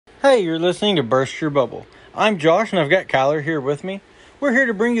Hey, you're listening to Burst Your Bubble. I'm Josh and I've got Kyler here with me. We're here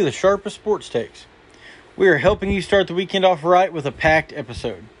to bring you the sharpest sports takes. We are helping you start the weekend off right with a packed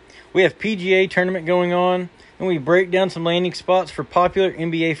episode. We have PGA tournament going on, and we break down some landing spots for popular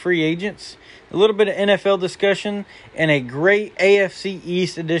NBA free agents, a little bit of NFL discussion, and a great AFC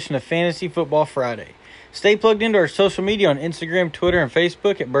East edition of Fantasy Football Friday. Stay plugged into our social media on Instagram, Twitter, and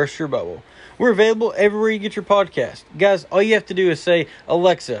Facebook at Burst Your Bubble. We're available everywhere you get your podcast. Guys, all you have to do is say,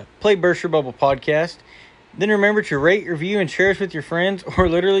 Alexa, play Burst Your Bubble podcast. Then remember to rate, review, and share us with your friends or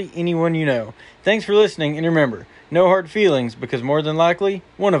literally anyone you know. Thanks for listening, and remember, no hard feelings because more than likely,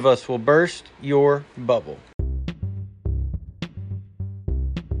 one of us will burst your bubble.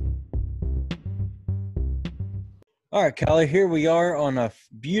 All right, Kylie, here we are on a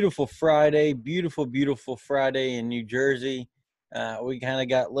beautiful Friday, beautiful Friday in New Jersey. We kind of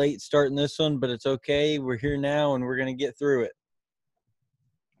got late starting this one, but it's okay. We're here now, and we're going to get through it.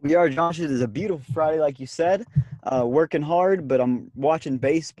 We are, Josh. It is a beautiful Friday, like you said. Working hard, but I'm watching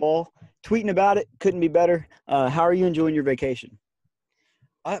baseball, tweeting about it. Couldn't be better. How are you enjoying your vacation?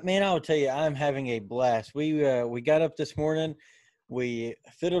 Man, I will tell you, I'm having a blast. We got up this morning. We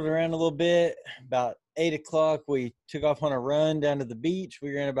fiddled around a little bit. About 8 o'clock, we took off on a run down to the beach.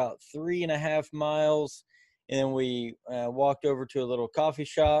 We ran about 3.5 miles, and then we walked over to a little coffee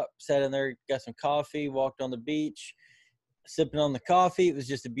shop, sat in there, got some coffee, walked on the beach, sipping on the coffee. It was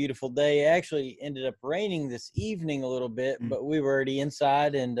just a beautiful day. It actually ended up raining this evening a little bit, Mm. but we were already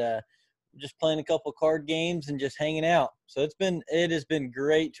inside and just playing a couple card games and just hanging out. So it has been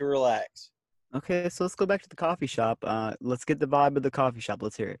great to relax. Okay, so let's go back to the coffee shop. Let's get the vibe of the coffee shop.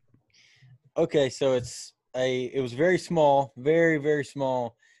 Let's hear it. Okay, so it was very small, very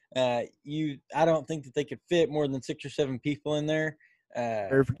small. I don't think that they could fit more than 6 or 7 people in there.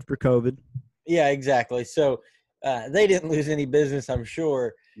 Perfect for COVID. Yeah, exactly. So they didn't lose any business, I'm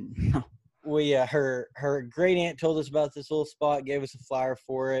sure. No. We her great aunt told us about this little spot, gave us a flyer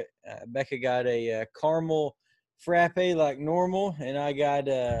for it. Becca got a caramel frappe like normal, and I got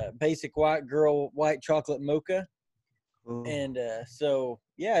a basic white girl white chocolate mocha. Oh. And so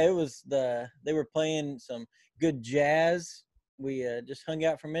yeah, they were playing some good jazz. We just hung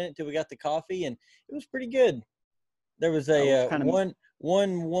out for a minute till we got the coffee, and it was pretty good. There was What a kind of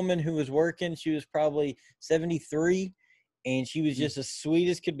one woman who was working. She was probably 73, and she was just as sweet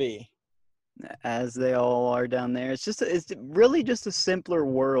as could be. as they all are down there? It's really just a simpler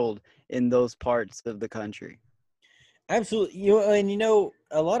world in those parts of the country. Absolutely.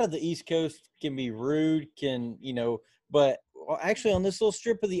 A lot of the East Coast can be rude, but actually on this little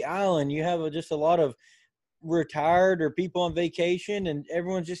strip of the island, you have just a lot of retired or people on vacation, and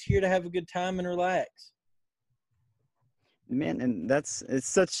everyone's just here to have a good time and relax. Man, and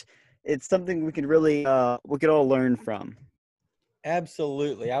it's something we could all learn from.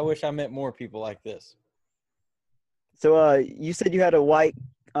 Absolutely. I wish I met more people like this. So you said you had a white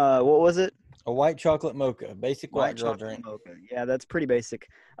what was it? A white chocolate mocha, basic white White girl chocolate drink. mocha. Yeah, that's pretty basic.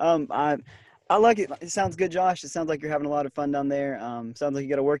 I like it. It sounds good, Josh. It sounds like you're having a lot of fun down there. Sounds like you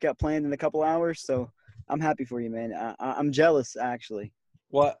got a workout planned in a couple hours. So I'm happy for you, man. I'm jealous, actually.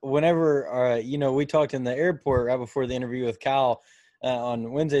 Whenever we talked in the airport right before the interview with Kyle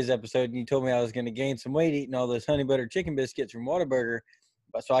on Wednesday's episode, and you told me I was going to gain some weight eating all those honey butter chicken biscuits from Whataburger.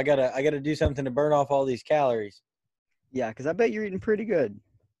 But so I gotta do something to burn off all these calories. Yeah, because I bet you're eating pretty good.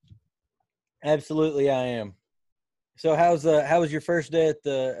 Absolutely, I am. So how was your first day at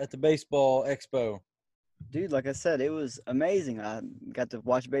the baseball expo? Dude, like I said, it was amazing. I got to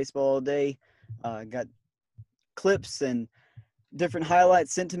watch baseball all day. Got clips and different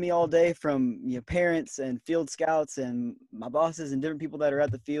highlights sent to me all day from parents and field scouts and my bosses and different people that are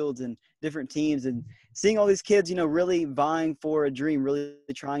at the fields and different teams, and seeing all these kids really vying for a dream, really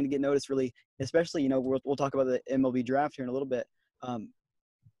trying to get noticed, really, especially we'll talk about the MLB draft here in a little bit.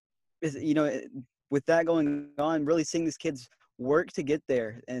 Is with that going on, really seeing these kids work to get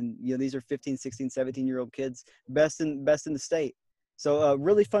there, and these are 15, 16, 17-year-old kids, best in the state. So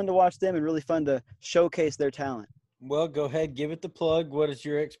really fun to watch them and really fun to showcase their talent. Well, go ahead, give it the plug. What is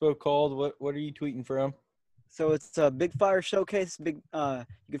your expo called? What are you tweeting from? So it's a Big Fire Showcase. You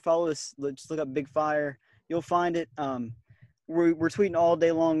can follow us. Just look up Big Fire. You'll find it. We're tweeting all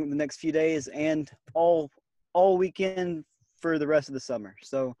day long the next few days and all weekend for the rest of the summer.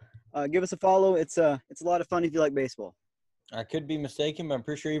 So give us a follow. It's a lot of fun if you like baseball. I could be mistaken, but I'm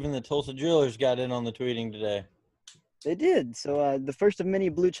pretty sure even the Tulsa Drillers got in on the tweeting today. They did. So the first of many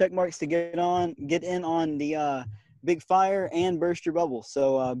blue check marks to get in on the Big Fire and Burst Your Bubble.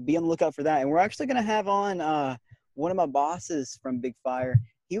 So be on the lookout for that. And we're actually going to have on one of my bosses from Big Fire.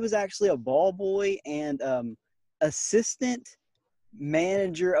 He was actually a ball boy and assistant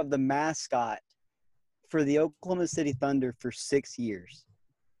manager of the mascot for the Oklahoma City Thunder for 6 years.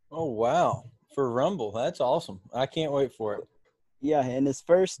 Oh, wow. For Rumble. That's awesome. I can't wait for it. Yeah, and his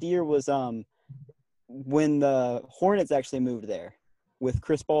first year was when the Hornets actually moved there with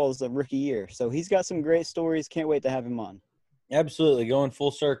Chris Paul's rookie year. So he's got some great stories. Can't wait to have him on. Absolutely. Going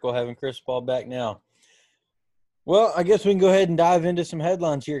full circle, having Chris Paul back now. Well, I guess we can go ahead and dive into some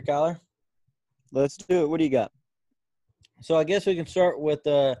headlines here, Kyler. Let's do it. What do you got? So I guess we can start with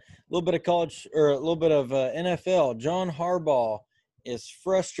a little bit of college or a little bit of NFL. John Harbaugh is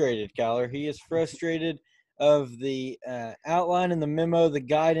frustrated, Kyler. He is frustrated of the outline in the memo, the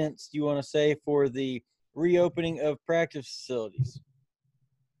guidance, you want to say, for the reopening of practice facilities.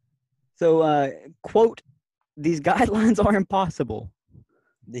 So, quote, these guidelines are impossible.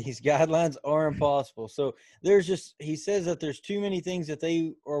 These guidelines are impossible. So he says that there's too many things that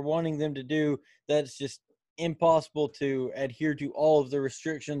they are wanting them to do that's just impossible to adhere to all of the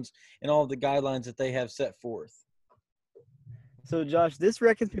restrictions and all of the guidelines that they have set forth. So, Josh, this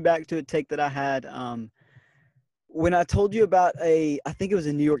reckons me back to a take that I had when I told you about I think it was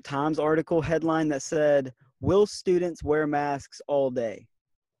a New York Times article headline that said, "Will students wear masks all day?"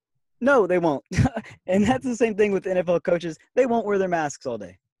 No, they won't. And that's the same thing with NFL coaches. They won't wear their masks all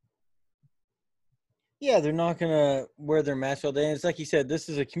day. Yeah, they're not going to wear their mask all day. And it's like you said, this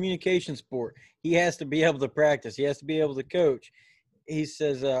is a communication sport. He has to be able to practice. He has to be able to coach. He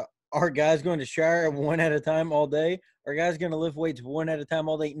says, are guys going to shower one at a time all day? Are guys going to lift weights one at a time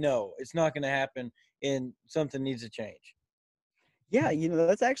all day? No, it's not going to happen, and something needs to change. Yeah,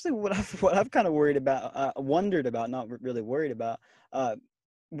 that's actually what I've kind of wondered about, not really worried about.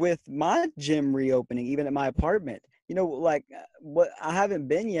 With my gym reopening, even at my apartment, what I haven't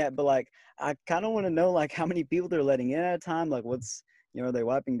been yet, but like I kind of want to know like how many people they're letting in at a time. Like what's are they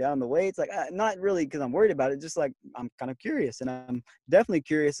wiping down the weights? Like not really because I'm worried about it. Just like I'm kind of curious, and I'm definitely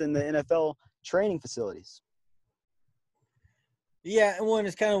curious in the NFL training facilities. Yeah, and one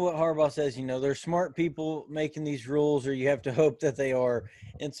is kind of what Harbaugh says. They're smart people making these rules, or you have to hope that they are.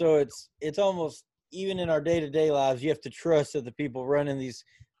 And so it's almost even in our day-to-day lives, you have to trust that the people running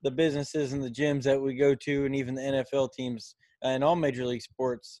the businesses and the gyms that we go to, and even the NFL teams and all major league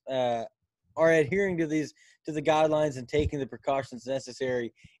sports are adhering to the guidelines and taking the precautions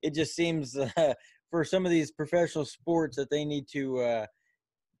necessary. It just seems for some of these professional sports that they need to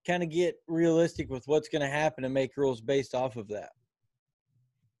kind of get realistic with what's going to happen and make rules based off of that.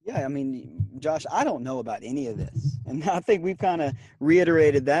 Yeah, I mean, Josh, I don't know about any of this, and I think we've kind of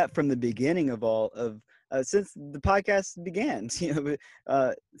reiterated that from the beginning since the podcast began. Since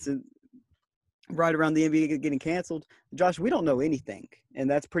right around the NBA getting canceled, Josh, we don't know anything, and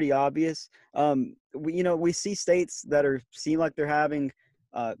that's pretty obvious. We see states that seem like they're having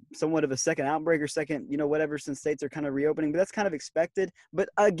somewhat of a second outbreak or second, whatever, since states are kind of reopening, but that's kind of expected. But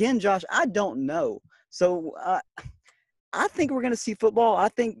again, Josh, I don't know. So I think we're going to see football. I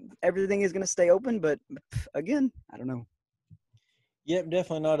think everything is going to stay open, but again, I don't know. Yep,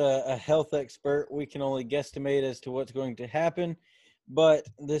 definitely not a health expert. We can only guesstimate as to what's going to happen. But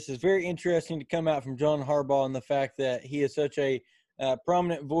this is very interesting to come out from John Harbaugh and the fact that he is such a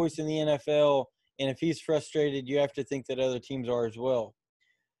prominent voice in the NFL. And if he's frustrated, you have to think that other teams are as well.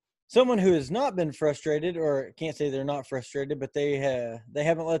 Someone who has not been frustrated, or can't say they're not frustrated, but they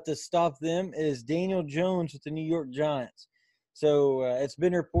haven't let this stop them, is Daniel Jones with the New York Giants. So it's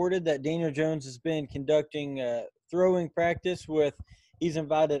been reported that Daniel Jones has been conducting throwing practice he's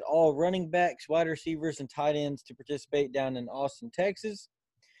invited all running backs, wide receivers, and tight ends to participate down in Austin, Texas.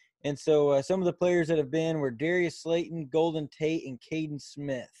 And so some of the players that have been were Darius Slayton, Golden Tate, and Caden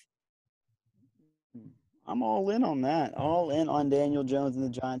Smith. I'm all in on that. All in on Daniel Jones and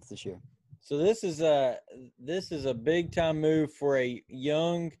the Giants this year. So this is a big time move for a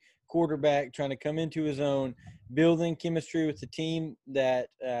young quarterback trying to come into his own, building chemistry with the team that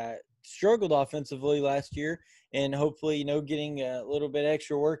struggled offensively last year, and hopefully getting a little bit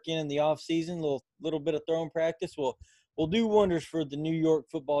extra work in the off season, little bit of throwing practice will do wonders for the New York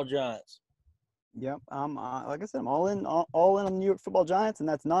Football Giants. Yep, like I said, I'm all in on the New York Football Giants, and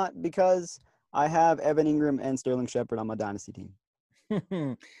that's not because I have Evan Ingram and Sterling Shepard on my dynasty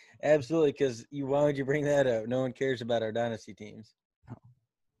team. Absolutely, because why would you bring that up? No one cares about our dynasty teams.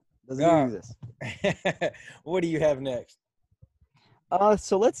 Doesn't even exist. What do you have next?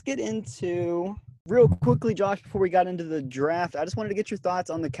 So let's get into real quickly, Josh, before we got into the draft. I just wanted to get your thoughts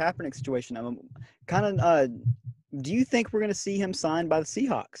on the Kaepernick situation. Do you think we're going to see him signed by the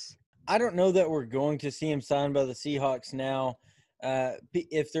Seahawks? I don't know that we're going to see him signed by the Seahawks now.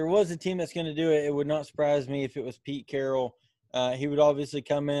 If there was a team that's going to do it, it would not surprise me if it was Pete Carroll. He would obviously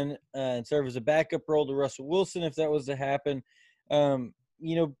come in and serve as a backup role to Russell Wilson if that was to happen.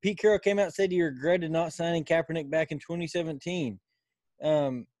 Pete Carroll came out and said he regretted not signing Kaepernick back in 2017.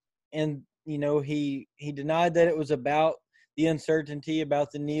 And he denied that it was about the uncertainty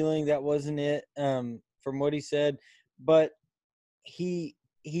about the kneeling. That wasn't it, from what he said. But he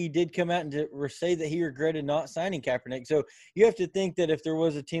did come out and say that he regretted not signing Kaepernick. So you have to think that if there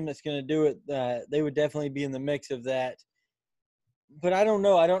was a team that's going to do it, they would definitely be in the mix of that. But I don't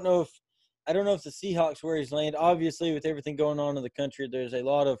know. I don't know if the Seahawks where he's landed. Obviously, with everything going on in the country, there's a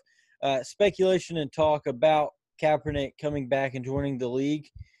lot of speculation and talk about Kaepernick coming back and joining the league.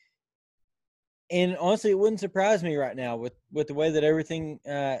 And honestly, it wouldn't surprise me right now with the way that everything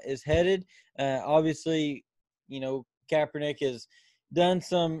is headed. Obviously, Kaepernick has done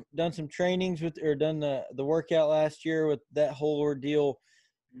some trainings done the workout last year with that whole ordeal.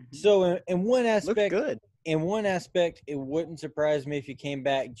 Mm-hmm. So in one aspect, looked good. In one aspect, it wouldn't surprise me if he came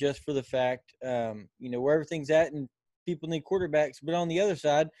back just for the fact, where everything's at and people need quarterbacks. But on the other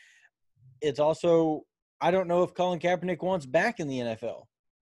side, it's also, I don't know if Colin Kaepernick wants back in the NFL.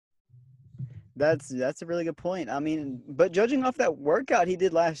 That's a really good point. I mean, but judging off that workout he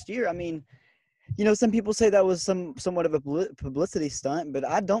did last year, I mean, some people say that was somewhat of a publicity stunt, but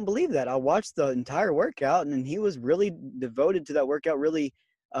I don't believe that. I watched the entire workout, and he was really devoted to that workout, really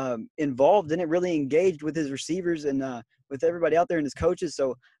involved in it, really engaged with his receivers and with everybody out there and his coaches.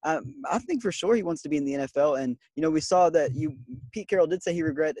 So I think for sure he wants to be in the NFL. And, we saw that Pete Carroll did say he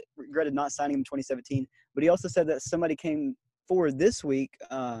regretted not signing him in 2017, but he also said that somebody came forward this week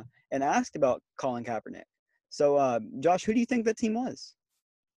and asked about Colin Kaepernick. So, Josh, who do you think that team was?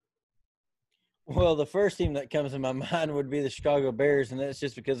 Well, the first team that comes to my mind would be the Chicago Bears, and that's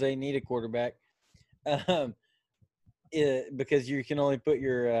just because they need a quarterback. Because you can only put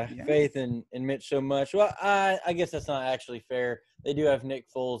your faith in Mitch so much. Well, I guess that's not actually fair. They do have Nick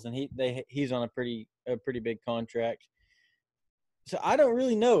Foles, and he's on a pretty big contract. So I don't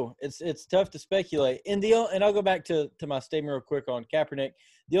really know. It's tough to speculate. And I'll go back to my statement real quick on Kaepernick.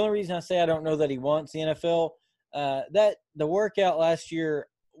 The only reason I say I don't know that he wants the NFL, that the workout last year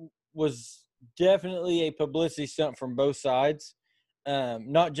was definitely a publicity stunt from both sides.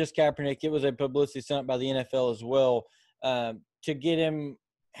 Not just Kaepernick, it was a publicity stunt by the NFL as well, to get him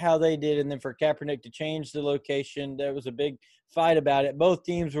how they did, and then for Kaepernick to change the location. There was a big fight about it. Both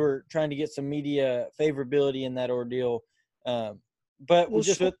teams were trying to get some media favorability in that ordeal. But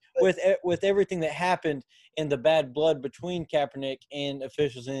with everything that happened and the bad blood between Kaepernick and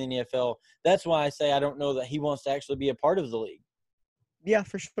officials in the NFL, that's why I say I don't know that he wants to actually be a part of the league. Yeah,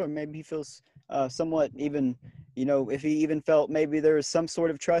 for sure. Maybe he feels somewhat even, if he even felt maybe there was some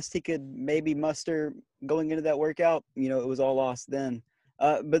sort of trust he could maybe muster going into that workout, it was all lost then.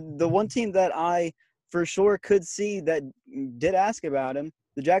 But the one team that I for sure could see that did ask about him,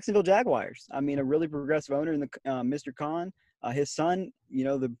 the Jacksonville Jaguars. I mean, a really progressive owner in the Mr. Khan. His son,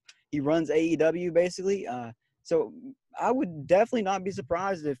 he runs AEW basically. So I would definitely not be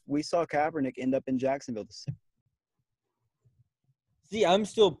surprised if we saw Kaepernick end up in Jacksonville this season. See, I'm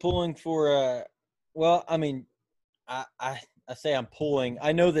still pulling for I say I'm pulling.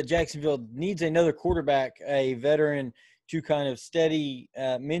 I know that Jacksonville needs another quarterback, a veteran to kind of steady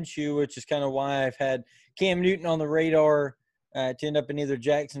Minshew, which is kind of why I've had Cam Newton on the radar to end up in either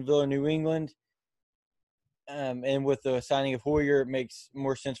Jacksonville or New England. And with the signing of Hoyer, it makes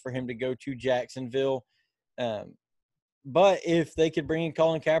more sense for him to go to Jacksonville. But if they could bring in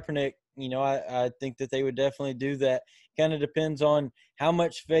Colin Kaepernick, I think that they would definitely do that. Kind of depends on how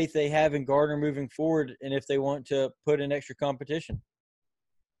much faith they have in Gardner moving forward and if they want to put in extra competition.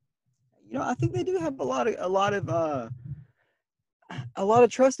 I think they do have a lot of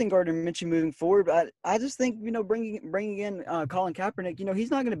trust in Gardner Minshew moving forward. But I just think, bringing in Colin Kaepernick,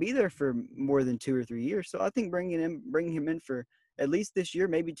 he's not going to be there for more than 2 or 3 years. So I think bringing him in for at least this year,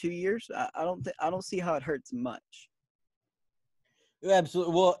 maybe 2 years, I don't see how it hurts much.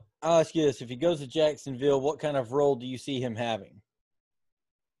 Absolutely. Well, I'll ask you this: if he goes to Jacksonville, what kind of role do you see him having?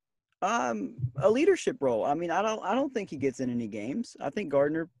 A leadership role. I mean, I don't think he gets in any games. I think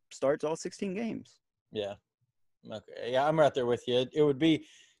Gardner starts all 16 games. Yeah. Okay. Yeah, I'm right there with you. It would be,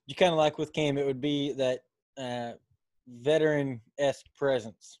 you kind of like with Cam, it would be that veteran-esque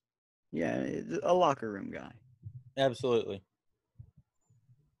presence. Yeah, a locker room guy. Absolutely.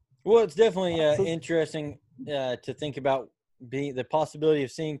 Well, it's definitely interesting to think about the possibility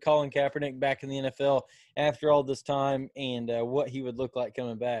of seeing Colin Kaepernick back in the NFL after all this time and what he would look like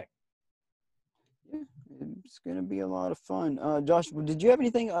coming back. Yeah, it's going to be a lot of fun. Josh, did you have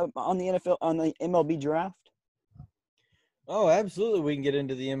anything on the NFL, on the MLB draft? Oh, absolutely. We can get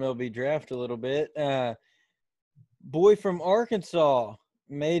into the MLB draft a little bit. Boy from Arkansas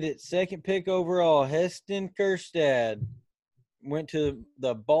made it second pick overall, Heston Kjerstad. went to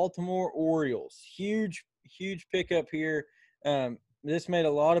the Baltimore Orioles. Huge pickup here. This made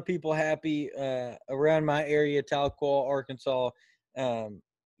a lot of people happy around my area, Tahlequah, Arkansas.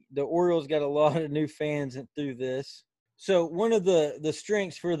 The Orioles got a lot of new fans through this. So one of the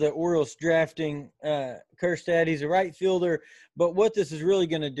strengths for the Orioles drafting Kjerstad, he's a right fielder, but what this is really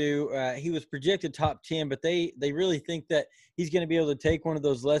going to do, he was projected top 10, but they really think that he's going to be able to take one of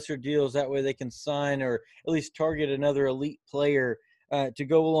those lesser deals. That way they can sign or at least target another elite player to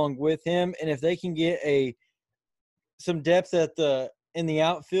go along with him. And if they can get some depth in the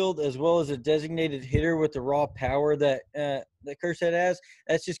outfield, as well as a designated hitter with the raw power that Kjerstad has,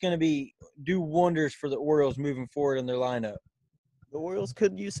 that's just going to do wonders for the Orioles moving forward in their lineup. The Orioles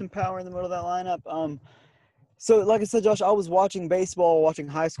could use some power in the middle of that lineup. So, like I said, Josh, I was watching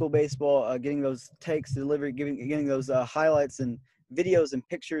high school baseball, getting those takes delivered, getting those highlights and videos and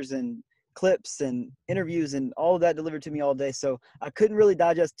pictures and clips and interviews and all of that delivered to me all day. So I couldn't really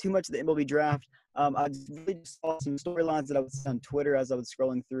digest too much of the MLB draft. I really just saw some storylines that I would see on Twitter as I was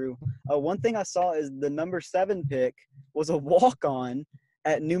scrolling through. One thing I saw is the number 7 pick was a walk-on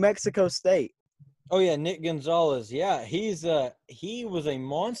at New Mexico State. Oh yeah, Nick Gonzalez. Yeah, he was a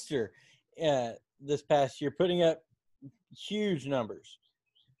monster this past year, putting up huge numbers.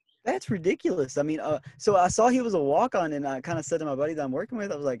 That's ridiculous. I mean, so I saw he was a walk-on, and I kind of said to my buddy that I'm working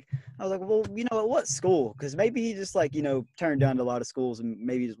with, I was like, well, at what school? Because maybe he just turned down to a lot of schools and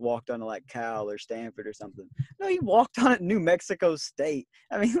maybe just walked on to like Cal or Stanford or something. No, he walked on at New Mexico State.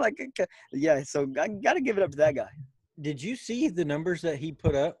 I mean, yeah. So I got to give it up to that guy. Did you see the numbers that he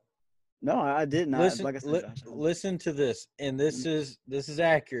put up? No, I didn't. Listen to this, and this is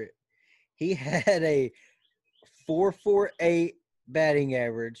accurate. He had a 4.48 batting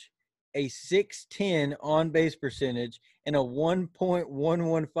average, a 6.10 on base percentage, and a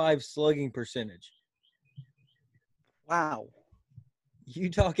 1.115 slugging percentage. Wow. You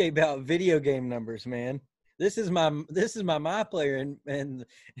talk about video game numbers, man. This is my player and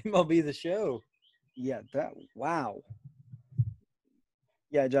MLB The Show. Yeah, wow.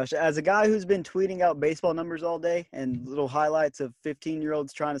 Yeah, Josh, as a guy who's been tweeting out baseball numbers all day and little highlights of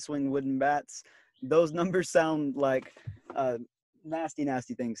 15-year-olds trying to swing wooden bats, those numbers sound like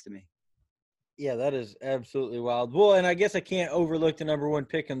nasty things to me. Yeah, that is absolutely wild. Well, and I guess I can't overlook the number 1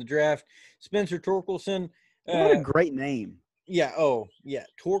 pick in the draft, Spencer Torkelson. What a great name. Yeah. Oh, yeah.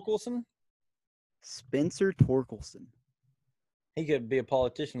 Torkelson. Spencer Torkelson. He could be a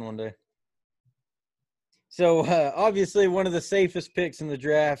politician one day. So, obviously, one of the safest picks in the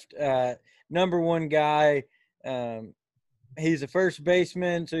draft, number 1 guy. He's a first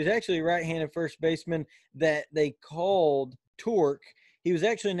baseman. So, he's actually a right-handed first baseman that they called Torque. He was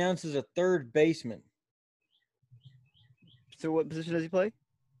actually announced as a third baseman. So, what position does he play?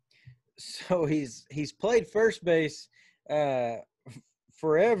 So, he's played first base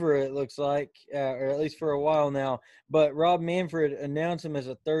forever, it looks like, or at least for a while now. But Rob Manfred announced him as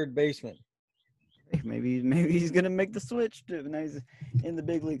a third baseman. Maybe he's gonna make the switch. Now he's in the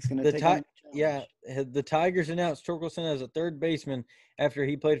big leagues. The Tigers announced Torkelson as a third baseman after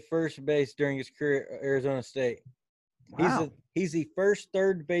he played first base during his career at Arizona State. Wow. He's the first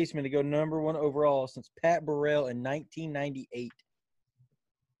third baseman to go number 1 overall since Pat Burrell in 1998.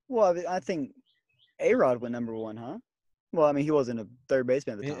 Well, I think A-Rod went number 1, huh? Well, I mean, he wasn't a third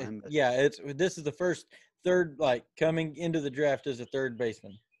baseman at the time. But... Yeah, this is the first third, coming into the draft as a third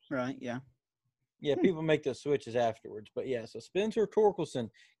baseman. Right. Yeah. Yeah, people make those switches afterwards. But, yeah, so Spencer Torkelson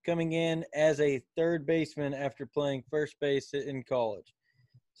coming in as a third baseman after playing first base in college.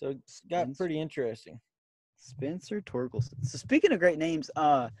 So it's got pretty interesting. Spencer Torkelson. So speaking of great names,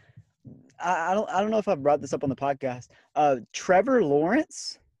 I don't know if I've brought this up on the podcast. Trevor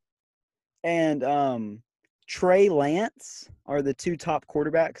Lawrence and Trey Lance are the 2 top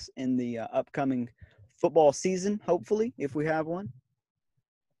quarterbacks in the upcoming football season, hopefully, if we have one.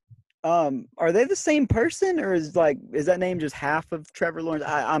 Are they the same person, or is that name just half of Trevor Lawrence?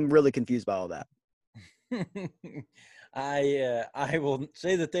 I'm really confused by all that. I will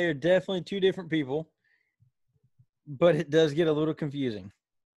say that they are definitely 2 different people, but it does get a little confusing.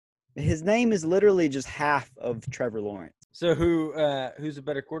 His name is literally just half of Trevor Lawrence. So who's a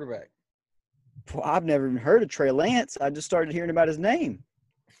better quarterback? Well, I've never even heard of Trey Lance. I just started hearing about his name.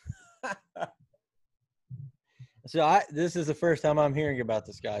 So this is the first time I'm hearing about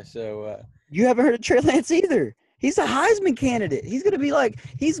this guy. So you haven't heard of Trey Lance either. He's a Heisman candidate. He's going to be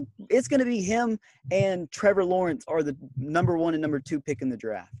it's going to be him and Trevor Lawrence are the number 1 and number 2 pick in the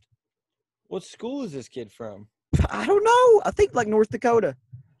draft. What school is this kid from? I don't know. I think North Dakota.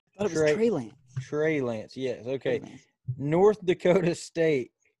 I thought it was Trey Lance. Trey Lance, yes. Okay. North Dakota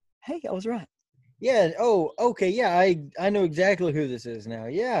State. Hey, I was right. Yeah. Oh, okay. Yeah, I know exactly who this is now.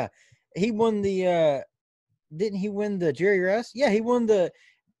 Yeah, he won the. Didn't he win the Jerry Rice? Yeah, he won the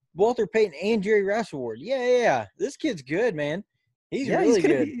Walter Payton and Jerry Rice Award. Yeah, yeah, yeah. This kid's good, man. He's Yeah, he's really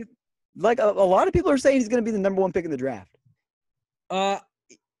gonna good. be like a lot of people are saying he's gonna be the number one pick in the draft. Uh,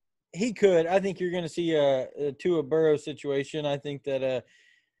 he could. I think you're going to see a Tua Burrow situation. I think that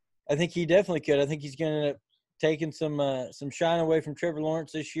I think he definitely could. I think he's going to end up taking some shine away from Trevor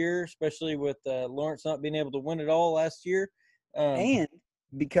Lawrence this year, especially with Lawrence not being able to win it all last year. And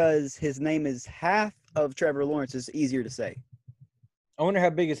because his name is half of Trevor Lawrence, it's easier to say. I wonder how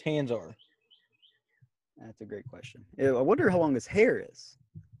big his hands are. That's a great question. I wonder how long his hair is.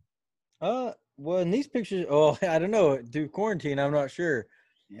 Well, in these pictures, oh, I don't know. Due quarantine, I'm not sure.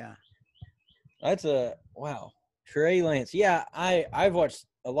 Yeah. That's a wow. Trey Lance. Yeah, I've watched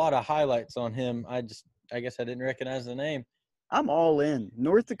a lot of highlights on him. I guess I didn't recognize the name. I'm all in.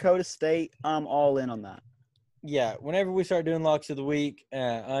 North Dakota State, I'm all in on that. Yeah, whenever we start doing locks of the week,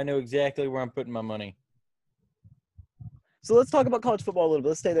 I know exactly where I'm putting my money. So let's talk about college football a little bit.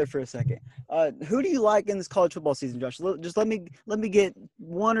 Let's stay there for a second. Who do you like in this college football season, Josh? Just let me get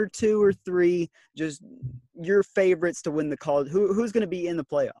one or two or three, just your favorites to win the college. Who's going to be in the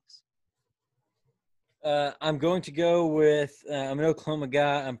playoffs? I'm going to go with I'm an Oklahoma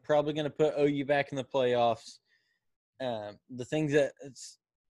guy. I'm probably going to put OU back in the playoffs. The things that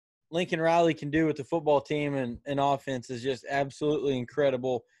Lincoln Riley can do with the football team and offense is just absolutely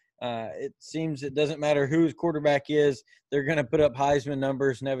incredible. It seems it doesn't matter who his quarterback is, they're going to put up Heisman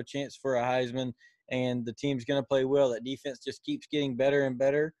numbers and have a chance for a Heisman, and the team's going to play well. That defense just keeps getting better and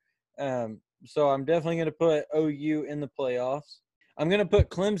better. So I'm definitely going to put OU in the playoffs. I'm going to put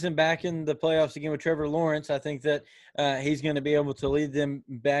Clemson back in the playoffs again with Trevor Lawrence. I think that he's going to be able to lead them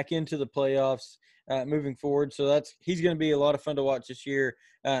back into the playoffs moving forward. So he's going to be a lot of fun to watch this year,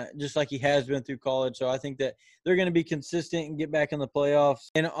 just like he has been through college. So I think that they're going to be consistent and get back in the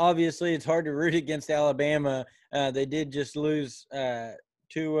playoffs. And obviously, it's hard to root against Alabama. They did just lose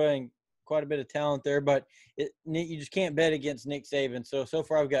Tua and quite a bit of talent there, but you just can't bet against Nick Saban. So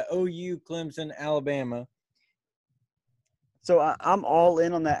far, I've got OU, Clemson, Alabama. So I'm all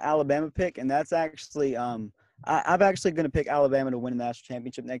in on that Alabama pick, and that's actually I'm actually going to pick Alabama to win the national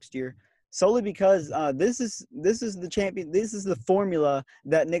championship next year, solely because this is the champion. This is the formula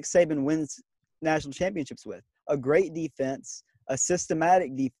that Nick Saban wins national championships with: a great defense, a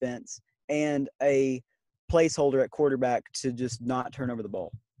systematic defense, and a placeholder at quarterback to just not turn over the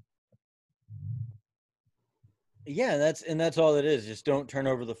ball. Yeah, that's all it is. Just don't turn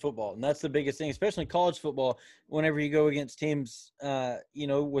over the football, and that's the biggest thing, especially college football. Whenever you go against teams,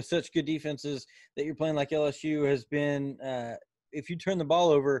 with such good defenses that you're playing, like LSU has been, if you turn the ball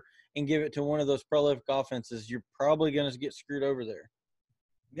over and give it to one of those prolific offenses, you're probably going to get screwed over there.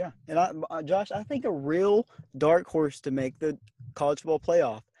 Yeah, and Josh, I think a real dark horse to make the college football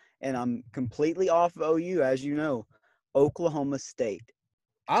playoff, and I'm completely off of OU, as you know, Oklahoma State.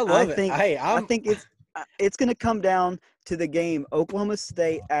 I love it. I think it's going to come down to the game Oklahoma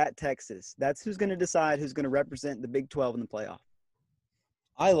State at Texas. That's who's going to decide who's going to represent the Big 12 in the playoff.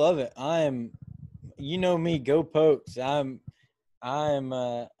 I love it. You know me, go Pokes. I'm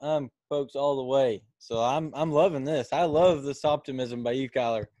Pokes all the way. So I'm loving this. I love this optimism by you,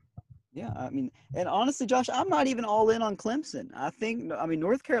 Kyler. Yeah, I mean, and honestly, Josh, I'm not even all in on Clemson. I mean,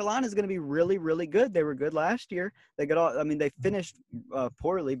 North Carolina is going to be really, really good. They were good last year. They finished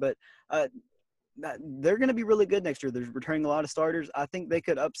poorly, but they're going to be really good next year. They're returning a lot of starters. I think they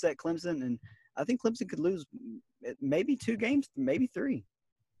could upset Clemson, and I think Clemson could lose maybe 2 games, maybe 3.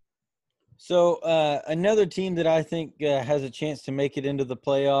 So another team that I think has a chance to make it into the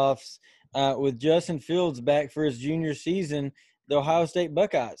playoffs with Justin Fields back for his junior season, the Ohio State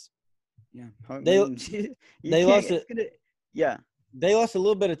Buckeyes. Yeah, They lost it. Yeah, they lost a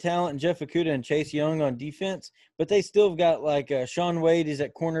little bit of talent in Jeff Okudah and Chase Young on defense, but they still have got like Sean Wade is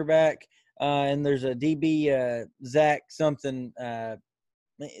at cornerback, and there's a DB Zach something.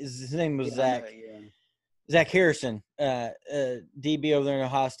 His name was Zach. Zach Harrison, DB over there in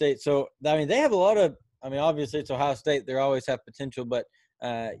Ohio State. So I mean, they have a lot of. I mean, obviously it's Ohio State; they always have potential, but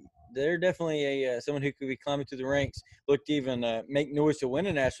they're definitely someone who could be climbing through the ranks, look to even make noise to win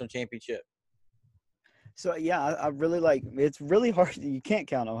a national championship. So yeah, I really like. It's really hard. You can't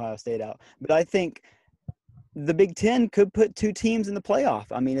count Ohio State out, but I think the Big Ten could put 2 teams in the playoff.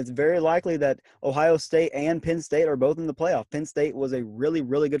 I mean, it's very likely that Ohio State and Penn State are both in the playoff. Penn State was a really,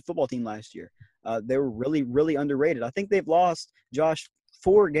 really good football team last year. They were really, really underrated. I think they've lost, Josh,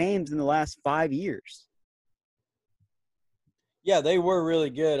 4 games in the last 5 years. Yeah, they were really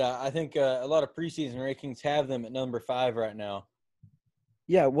good. I think a lot of preseason rankings have them at number 5 right now.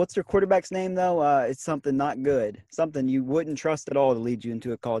 Yeah, what's their quarterback's name though? It's something not good, something you wouldn't trust at all to lead you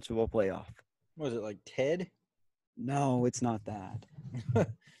into a college football playoff. Was it like Ted? No, it's not that.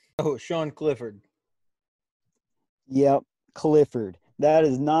 Oh, Sean Clifford. Yep, Clifford. That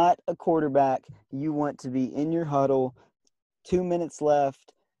is not a quarterback you want to be in your huddle. 2 minutes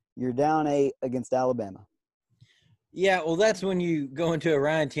left. You're down 8 against Alabama. Yeah, well, that's when you go into a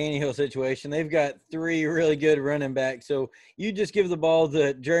Ryan Tannehill situation. They've got 3 really good running backs, so you just give the ball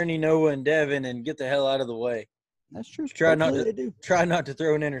to Journey, Noah, and Devin, and get the hell out of the way. That's true. Try not Hopefully to they do.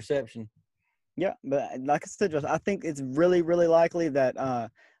 throw an interception. Yeah, but like I said, Josh, I think it's really, really likely that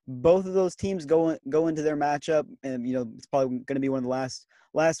both of those teams go into their matchup, and it's probably going to be one of the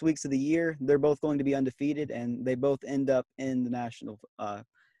last weeks of the year. They're both going to be undefeated, and they both end up in the national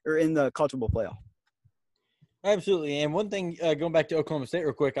or in the college football playoff. Absolutely. And one thing, going back to Oklahoma State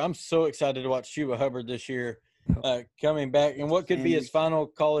real quick, I'm so excited to watch Chuba Hubbard this year coming back, and what could be his final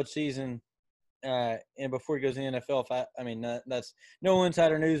college season and before he goes in the NFL. That's no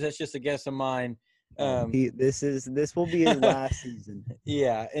insider news. That's just a guess of mine. This will be his last season.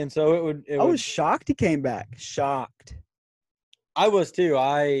 Yeah, and so I was shocked he came back. Shocked. I was too.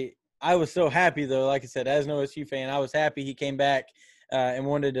 I was so happy though. Like I said, as an OSU fan, I was happy he came back and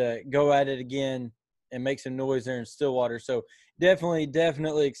wanted to go at it again and make some noise there in Stillwater. So definitely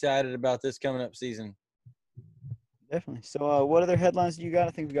excited about this coming up season. Definitely. So what other headlines do you got?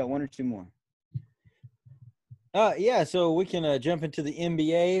 I think we got 1 or 2 more. Yeah, so we can jump into the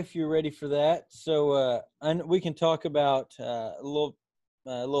NBA if you're ready for that. So we can talk about a little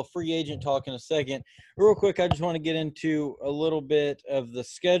free agent talk in a second. Real quick, I just want to get into a little bit of the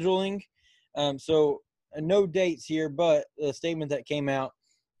scheduling. No dates here, but the statement that came out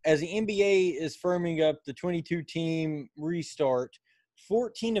as the NBA is firming up the 22-team restart,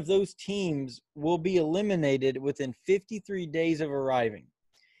 14 of those teams will be eliminated within 53 days of arriving.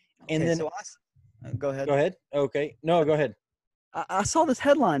 And then go ahead. Go ahead. Okay. No, go ahead. I saw this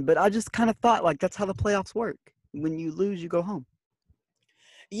headline, but I just kind of thought like that's how the playoffs work. When you lose, you go home.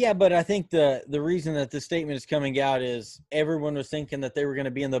 Yeah, but I think the reason that this statement is coming out is everyone was thinking that they were going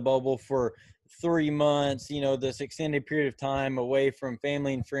to be in the bubble for 3 months, this extended period of time away from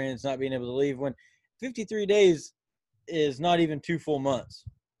family and friends, not being able to leave, when 53 days is not even 2 full months.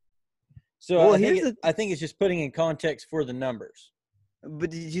 So I think it's just putting in context for the numbers.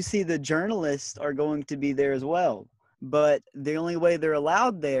 But did you see the journalists are going to be there as well? But the only way they're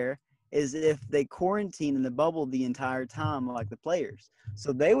allowed there is if they quarantine in the bubble the entire time, like the players.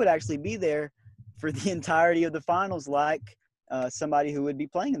 So they would actually be there for the entirety of the finals, like somebody who would be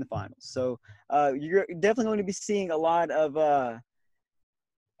playing in the finals. So you're definitely going to be seeing a lot of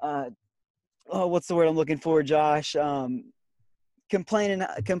what's the word I'm looking for, Josh? Complaining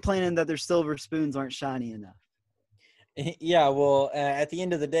that their silver spoons aren't shiny enough. Yeah, well, at the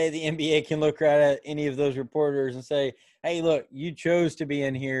end of the day, the NBA can look right at any of those reporters and say, hey, look, you chose to be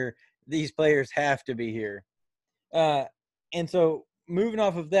in here. These players have to be here. And so moving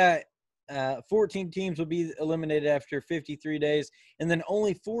off of that, 14 teams will be eliminated after 53 days, and then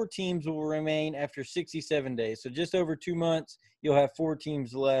only 4 teams will remain after 67 days. So just over 2 months, you'll have 4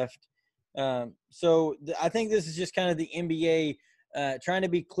 teams left. I think this is just kind of the NBA trying to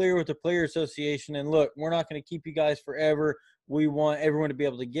be clear with the Player Association. And look, we're not going to keep you guys forever. We want everyone to be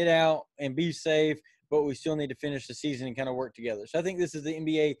able to get out and be safe, but we still need to finish the season and kind of work together. So I think this is the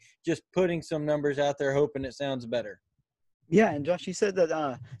NBA just putting some numbers out there, hoping it sounds better. Yeah, and Josh, you said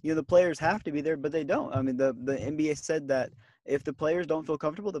that the players have to be there, but they don't. I mean, the NBA said that if the players don't feel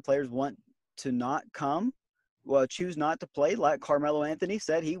comfortable, the players want to not come, choose not to play. Like Carmelo Anthony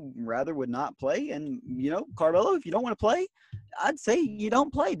said, he rather would not play. And Carmelo, if you don't want to play, I'd say you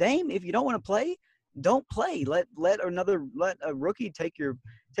don't play. Dame, if you don't want to play, don't play. Let a rookie take your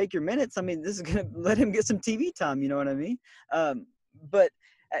minutes. I mean, this is gonna let him get some TV time. You know what I mean? But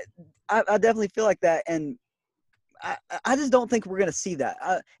I definitely feel like that, and I just don't think we're going to see that.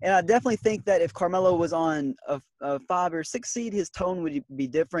 And I definitely think that if Carmelo was on a 5 or 6 seed, his tone would be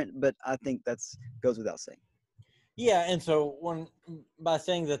different. But I think that's goes without saying. Yeah, and so by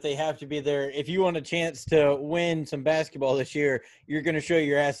saying that they have to be there, if you want a chance to win some basketball this year, you're going to show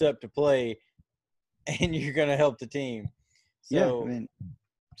your ass up to play, and you're going to help the team. So,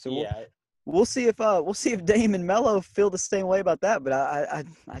 yeah, we'll see if Dame and Melo feel the same way about that. But I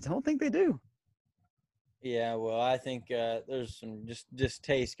don't think they do. Yeah, well, I think there's some just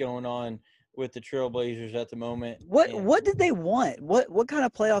distaste going on with the Trailblazers at the moment. What did they want? What kind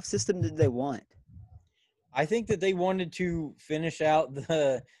of playoff system did they want? I think that they wanted to finish out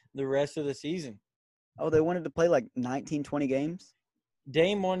the rest of the season. Oh, they wanted to play like 19, 20 games?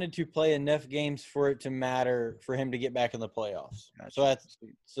 Dame wanted to play enough games for it to matter for him to get back in the playoffs. Gotcha.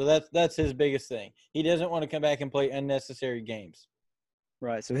 So that's his biggest thing. He doesn't want to come back and play unnecessary games.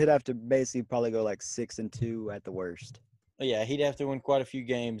 Right. So he'd have to basically probably go like 6-2 at the worst. But yeah, he'd have to win quite a few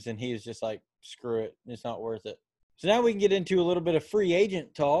games, and he was just like, screw it, it's not worth it. So now we can get into a little bit of free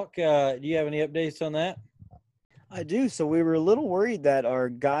agent talk. Do you have any updates on that? I do. So we were a little worried that our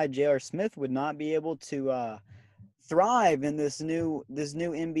guy J.R. Smith would not be able to thrive in this new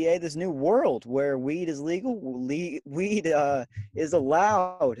NBA, this new world where weed is legal. Weed is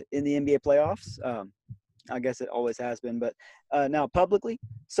allowed in the NBA playoffs. I guess it always has been, but now publicly.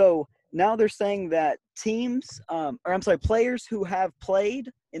 So now they're saying that players who have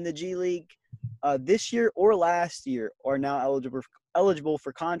played in the G League this year or last year are now eligible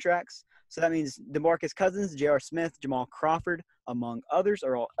for contracts. So that means DeMarcus Cousins, J.R. Smith, Jamal Crawford, among others,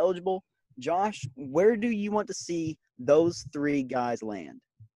 are all eligible. Josh, where do you want to see those three guys land?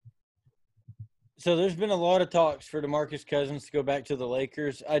 So there's been a lot of talks for DeMarcus Cousins to go back to the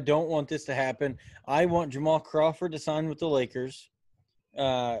Lakers. I don't want this to happen. I want Jamal Crawford to sign with the Lakers.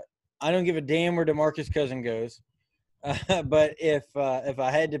 I don't give a damn where DeMarcus Cousins goes. But if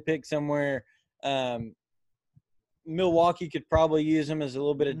I had to pick somewhere, Milwaukee could probably use him as a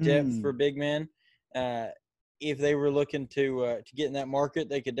little bit of depth for big men. If they were looking to get in that market,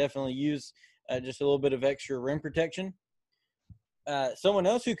 they could definitely use just a little bit of extra rim protection. Someone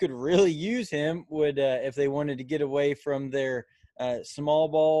else who could really use him would, if they wanted to get away from their small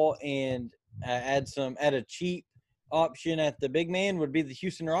ball and add a cheap option at the big man, would be the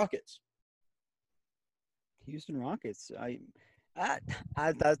Houston Rockets. Houston Rockets. I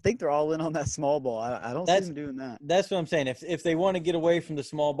think they're all in on that small ball. I don't see them doing that. That's what I'm saying. If they want to get away from the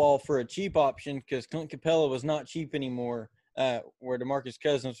small ball for a cheap option, because Clint Capella was not cheap anymore, where DeMarcus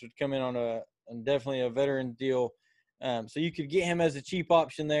Cousins would come in on definitely a veteran deal. So you could get him as a cheap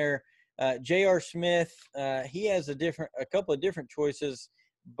option there. J.R. Smith, he has a couple of different choices,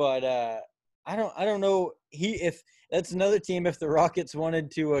 but I don't know. If that's another team, if the Rockets wanted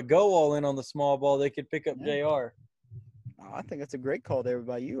to go all in on the small ball, they could pick up J.R. Oh, I think that's a great call there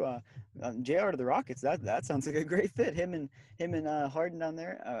by you. JR to the Rockets. That sounds like a great fit. Him and Harden down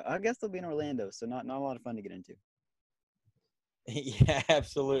there. I guess they'll be in Orlando, so not a lot of fun to get into. Yeah,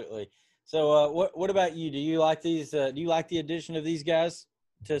 absolutely. So, what about you? Do you like these? Do you like the addition of these guys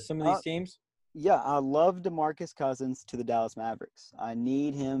to some of these teams? Yeah, I love DeMarcus Cousins to the Dallas Mavericks. I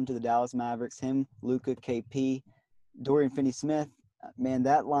need him to the Dallas Mavericks. Him, Luka, KP, Dorian Finney-Smith. Man,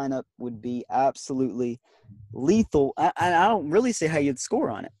 that lineup would be absolutely lethal. I don't really see how you'd score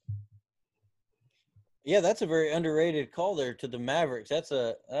on it. Yeah, that's a very underrated call there to the Mavericks.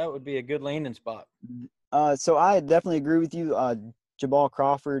 That would be a good landing spot. So I definitely agree with you. Jamal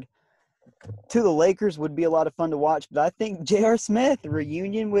Crawford to the Lakers would be a lot of fun to watch, but I think J.R. Smith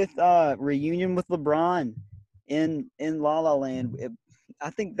reunion with LeBron in La La Land. I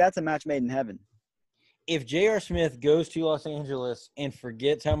think that's a match made in heaven. If J.R. Smith goes to Los Angeles and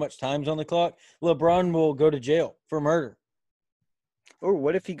forgets how much time's on the clock, LeBron will go to jail for murder. Or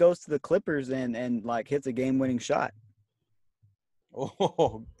what if he goes to the Clippers and like hits a game-winning shot?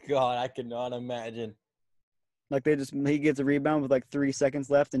 Oh, God, I could not imagine. Like he gets a rebound with like 3 seconds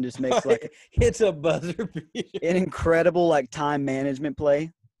left and just makes like it's a buzzer beater. An incredible like time management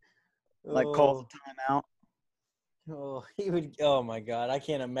play. Like calls a timeout. Oh, oh my God! I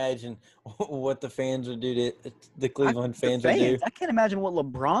can't imagine what the fans would do to the Cleveland fans would do. I can't imagine what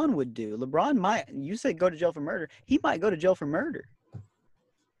LeBron would do. LeBron might. You said go to jail for murder. He might go to jail for murder.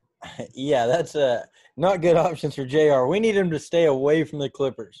 Yeah, that's not good options for JR. We need him to stay away from the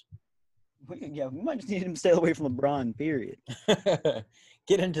Clippers. We might just need him to stay away from LeBron. Period.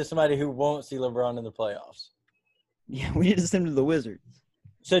 Get into somebody who won't see LeBron in the playoffs. Yeah, we need to send him to the Wizards.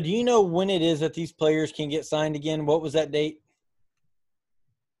 So do you know when it is that these players can get signed again? What was that date?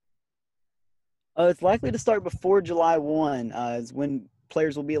 It's likely to start before July 1 is when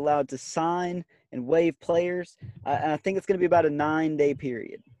players will be allowed to sign and waive players. I think it's going to be about a 9-day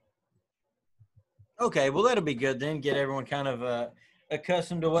period. Okay, well, that'll be good then. Get everyone kind of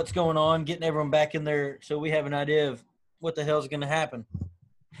accustomed to what's going on, getting everyone back in there so we have an idea of what the hell is going to happen.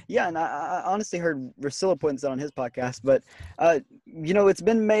 Yeah, and I honestly heard Russillo points out on his podcast, but, it's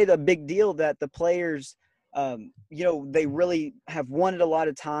been made a big deal that the players, they really have wanted a lot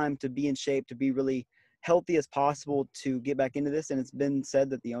of time to be in shape, to be really healthy as possible to get back into this. And it's been said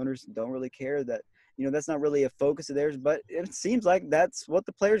that the owners don't really care, that, that's not really a focus of theirs, but it seems like that's what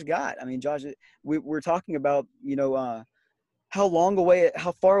the players got. I mean, Josh, we're talking about,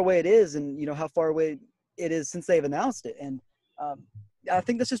 how far away it is and, how far away it is since they've announced it. And, I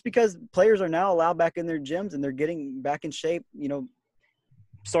think that's just because players are now allowed back in their gyms and they're getting back in shape,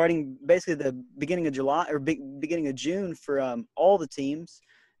 starting basically the beginning of July or beginning of June for all the teams.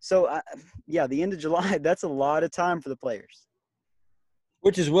 So, the end of July, that's a lot of time for the players.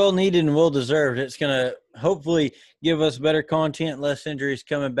 Which is well needed and well deserved. It's going to hopefully give us better content, less injuries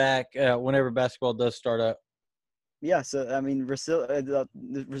coming back whenever basketball does start up. Yeah, so I mean,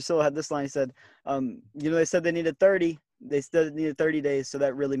 Russillo had this line. He said, they said they needed 30. They still needed 30 days, so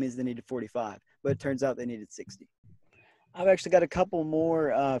that really means they needed 45. But it turns out they needed 60. I've actually got a couple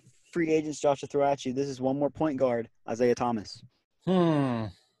more free agents, Josh, to throw at you. This is one more point guard, Isaiah Thomas.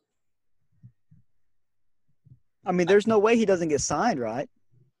 I mean, there's no way he doesn't get signed, right?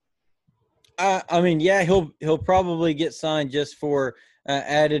 I mean, yeah, he'll probably get signed just for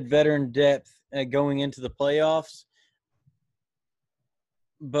added veteran depth going into the playoffs.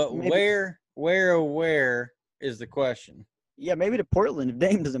 But maybe, where is the question? Yeah, maybe to Portland if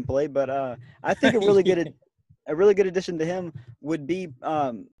Dame doesn't play. But I think a really good addition to him would be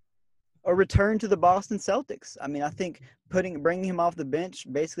a return to the Boston Celtics. I mean, I think bringing him off the bench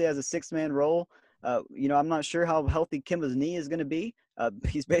basically as a six-man role. I'm not sure how healthy Kemba's knee is going to be.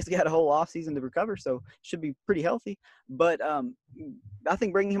 He's basically had a whole offseason to recover, so should be pretty healthy. But I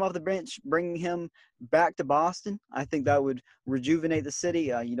think bringing him off the bench, bringing him back to Boston, I think that would rejuvenate the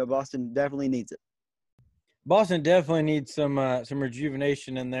city. Boston definitely needs it. Boston definitely needs some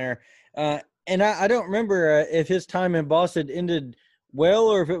rejuvenation in there. And I don't remember if his time in Boston ended well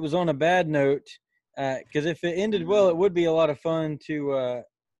or if it was on a bad note. Because if it ended well, it would be a lot of fun to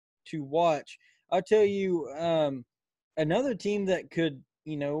watch. I'll tell you, another team that could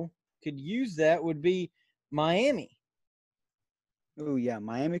use that would be Miami. Oh, yeah.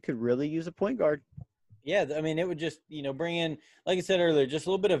 Miami could really use a point guard. Yeah, I mean, it would just, bring in, like I said earlier, just a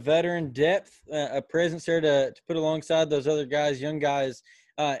little bit of veteran depth, a presence there to put alongside those other guys, young guys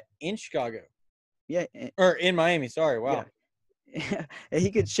in Chicago. Yeah. Or in Miami, sorry. Wow. Yeah.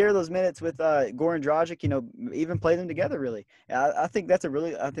 He could share those minutes with Goran Dragic, even play them together, really. I think that's a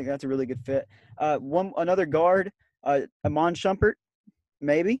really good fit. Another guard, Iman Shumpert,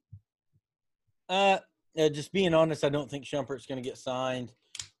 maybe. Just being honest, I don't think Shumpert's going to get signed.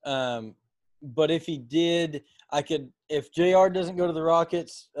 But if he did, if JR doesn't go to the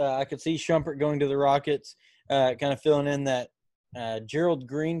Rockets, I could see Shumpert going to the Rockets, kind of filling in that Gerald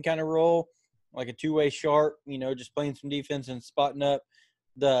Green kind of role, like a two-way sharp, just playing some defense and spotting up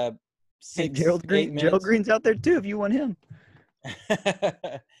the 6, Gerald Green. Gerald Green's out there too if you want him.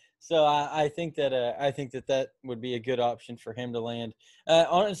 So I think that would be a good option for him to land.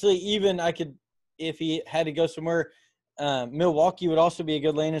 Honestly, even if he had to go somewhere, Milwaukee would also be a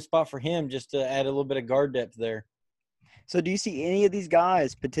good landing spot for him just to add a little bit of guard depth there. So do you see any of these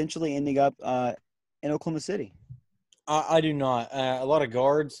guys potentially ending up in Oklahoma City? I do not. A lot of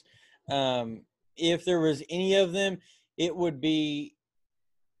guards. If there was any of them, it would be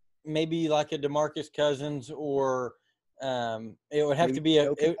maybe like a DeMarcus Cousins or it would have to be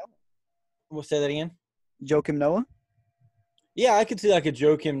we'll say that again. Joakim Noah? Yeah, I could see like a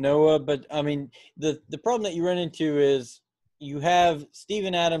Joakim Noah, but I mean the problem that you run into is you have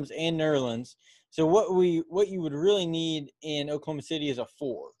Steven Adams and Nerlens. So what you would really need in Oklahoma City is a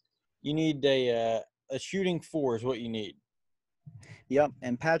 4. You need a shooting 4 is what you need. Yep,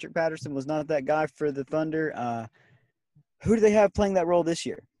 and Patrick Patterson was not that guy for the Thunder. Who do they have playing that role this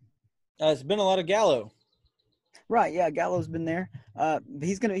year? It's been a lot of Gallo. Right, yeah, Gallo's been there.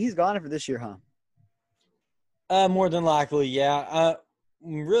 He's gone for this year, huh? More than likely, yeah.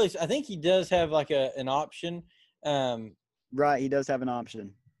 Really, I think he does have like an option. Right, he does have an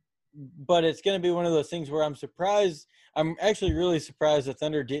option. But it's going to be one of those things where I'm surprised. I'm actually really surprised the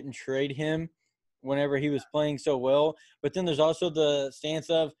Thunder didn't trade him whenever he was playing so well. But then there's also the stance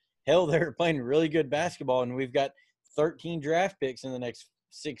of, hell, they're playing really good basketball, and we've got 13 draft picks in the next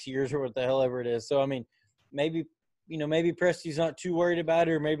 6 years or what the hell ever it is. So, I mean, maybe Presti's not too worried about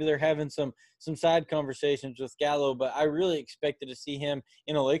it, or maybe they're having some side conversations with Gallo. But I really expected to see him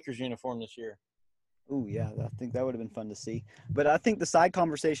in a Lakers uniform this year. Oh, yeah, I think that would have been fun to see. But I think the side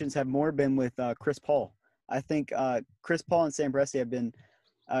conversations have more been with Chris Paul. I think Chris Paul and Sam Presti have been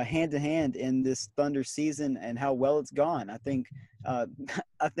hand-to-hand in this Thunder season and how well it's gone. I think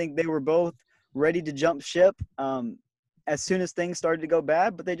they were both ready to jump ship as soon as things started to go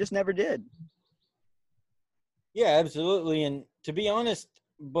bad, but they just never did. Yeah, absolutely. And to be honest,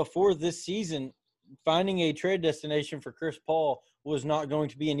 before this season, finding a trade destination for Chris Paul was not going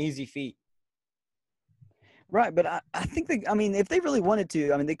to be an easy feat. Right, but I think if they really wanted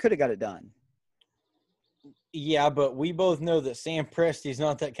to, they could have got it done. Yeah, but we both know that Sam Presti is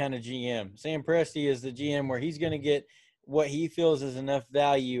not that kind of GM. Sam Presti is the GM where he's going to get what he feels is enough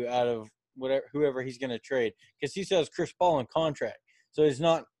value out of whoever he's going to trade, because he still has Chris Paul on contract. So he's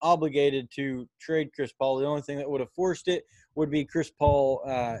not obligated to trade Chris Paul. The only thing that would have forced it would be Chris Paul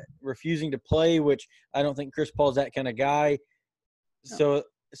refusing to play, which I don't think Chris Paul's that kind of guy. So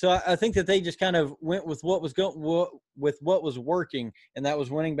I think that they just kind of went with what was working, and that was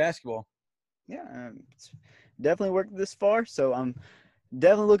winning basketball. Yeah, it's definitely worked this far. So I'm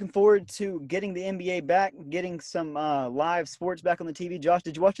definitely looking forward to getting the NBA back, getting some live sports back on the TV. Josh,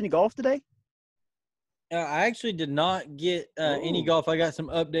 did you watch any golf today? I actually did not get any golf. I got some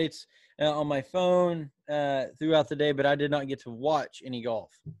updates on my phone throughout the day, but I did not get to watch any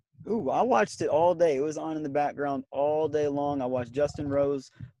golf. Ooh, I watched it all day. It was on in the background all day long. I watched Justin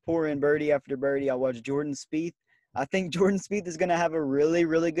Rose pour in birdie after birdie. I watched Jordan Spieth. I think Jordan Spieth is going to have a really,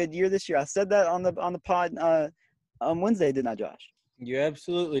 really good year this year. I said that on the pod on Wednesday, didn't I, Josh? You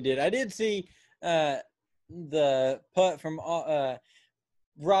absolutely did. I did see the putt from right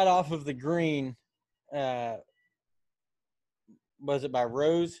off of the green. Was it by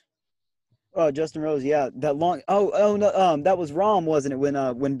Rose? Oh, Justin Rose, yeah, that long. Oh no, that was Rahm, wasn't it?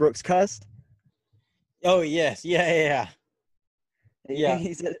 When Brooks cussed. Oh yes, yeah.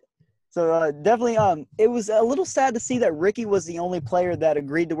 He said. So definitely, it was a little sad to see that Ricky was the only player that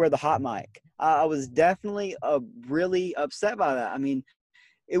agreed to wear the hot mic. I was definitely really upset by that. I mean,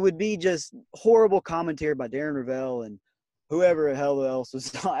 it would be just horrible commentary by Darren Ravel and whoever the hell else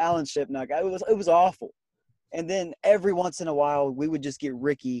was Alan Shipnuck. It was awful. And then every once in a while, we would just get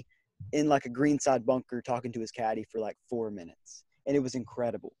Ricky in like a greenside bunker talking to his caddy for like 4 minutes, and it was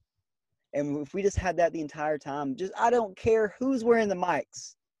incredible. And if we just had that the entire time, I don't care who's wearing the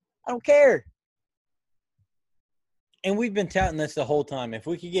mics. I don't care. And we've been touting this the whole time. If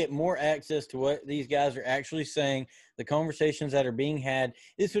we could get more access to what these guys are actually saying, the conversations that are being had,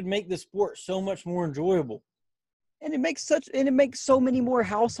 this would make the sport so much more enjoyable. And it makes so many more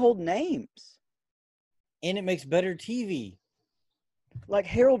household names. And it makes better TV. Like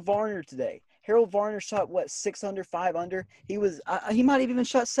Harold Varner today. Harold Varner shot 6 under, 5 under. He might have even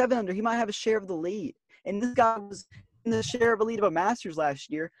shot 7 under. He might have a share of the lead. And this guy was in the share of a lead of a Masters last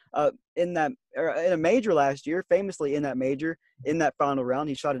year, in a major last year, famously in that major, in that final round,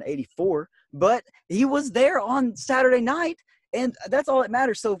 he shot an 84. But he was there on Saturday night, and that's all that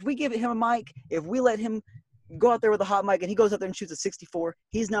matters. So if we give him a mic, if we let him go out there with a hot mic and he goes out there and shoots a 64,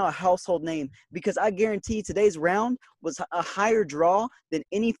 he's now a household name, because I guarantee today's round was a higher draw than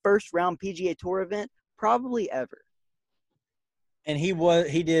any first round PGA Tour event probably ever. And he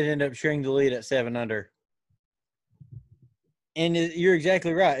did end up sharing the lead at 7 under. And you're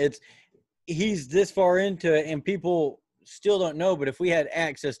exactly right. He's this far into it, and people still don't know. But if we had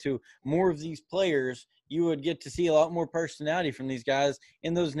access to more of these players, you would get to see a lot more personality from these guys,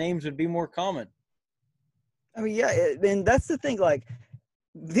 and those names would be more common. I mean, yeah, and that's the thing. Like,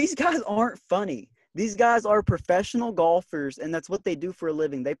 these guys aren't funny. These guys are professional golfers, and that's what they do for a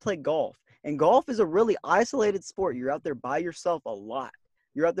living. They play golf, and golf is a really isolated sport. You're out there by yourself a lot.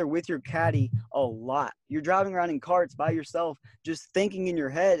 You're out there with your caddy a lot. You're driving around in carts by yourself, just thinking in your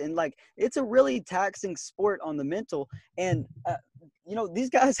head. And, like, it's a really taxing sport on the mental. And, these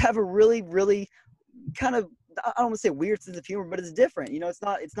guys have a really, really kind of, I don't want to say weird sense of humor, but it's different.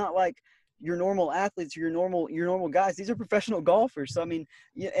 It's not like your normal athletes, your normal guys. These are professional golfers. So, I mean,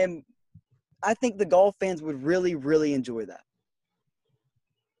 and I think the golf fans would really, really enjoy that.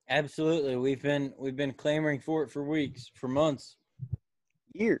 Absolutely. We've been clamoring for it for weeks, for months.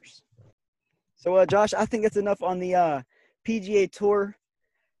 Years. So, Josh, I think that's enough on the PGA Tour.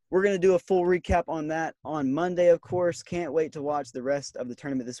 We're going to do a full recap on that on Monday, of course. Can't wait to watch the rest of the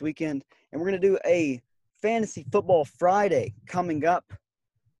tournament this weekend. And we're going to do a Fantasy Football Friday coming up.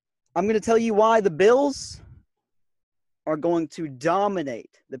 I'm going to tell you why the Bills are going to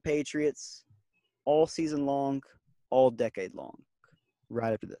dominate the Patriots all season long, all decade long,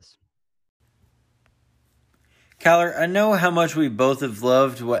 right after this. Kyler, I know how much we both have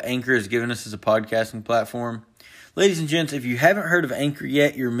loved what Anchor has given us as a podcasting platform. Ladies and gents, if you haven't heard of Anchor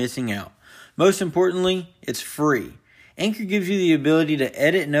yet, you're missing out. Most importantly, it's free. Anchor gives you the ability to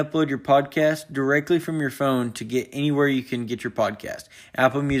edit and upload your podcast directly from your phone to get anywhere you can get your podcast.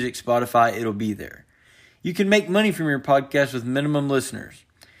 Apple Music, Spotify, it'll be there. You can make money from your podcast with minimum listeners.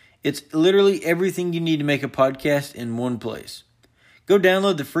 It's literally everything you need to make a podcast in one place. Go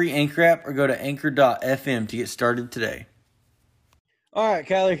download the free Anchor app or go to anchor.fm to get started today. All right,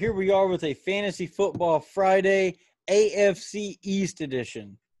 Kyler, here we are with a Fantasy Football Friday AFC East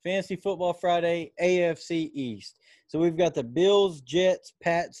edition. Fantasy Football Friday AFC East. So we've got the Bills, Jets,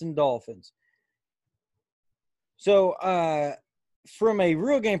 Pats, and Dolphins. So from a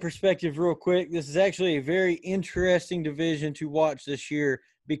real game perspective, real quick, this is actually a very interesting division to watch this year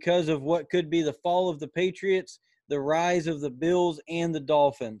because of what could be the fall of the Patriots, the rise of the Bills and the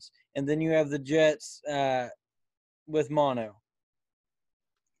Dolphins, and then you have the Jets with mono.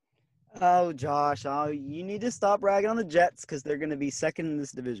 Oh, Josh, you need to stop ragging on the Jets because they're going to be second in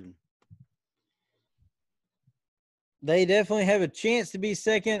this division. They definitely have a chance to be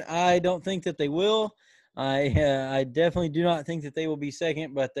second. I don't think that they will. I definitely do not think that they will be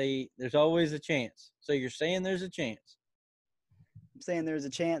second, but there's always a chance. So you're saying there's a chance? I'm saying there's a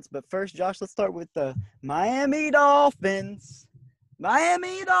chance, but first, Josh, let's start with the Miami Dolphins.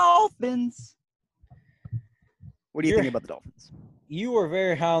 Miami Dolphins. What do you think about the Dolphins? You are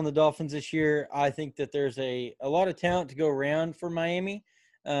very high on the Dolphins this year. I think that there's a lot of talent to go around for Miami.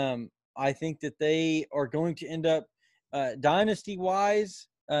 I think that they are going to end up dynasty-wise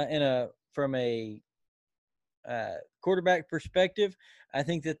from a quarterback perspective. I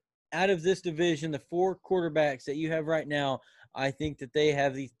think that out of this division, the 4 quarterbacks that you have right now, I think that they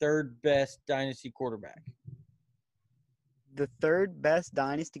have the third best dynasty quarterback. The third best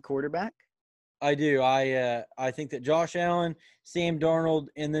dynasty quarterback? I do. I think that Josh Allen, Sam Darnold,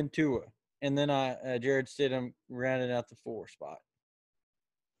 and then Tua, and then Jared Stidham rounding out the 4 spot.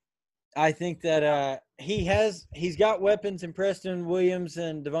 I think that he's got weapons in Preston Williams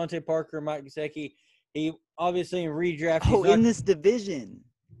and Devontae Parker and Mike Gesicki. He obviously in redraft. In this division.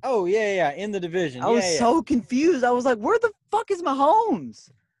 Oh yeah, in the division. I was so confused. I was like, "Where the fuck is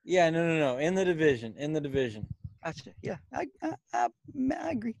Mahomes?" Yeah, no. In the division. Gotcha. Yeah, I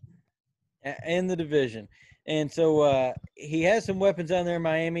agree. In the division, and so he has some weapons down there in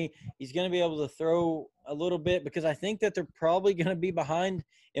Miami. He's going to be able to throw a little bit because I think that they're probably going to be behind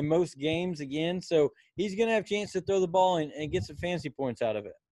in most games again. So he's going to have a chance to throw the ball and get some fantasy points out of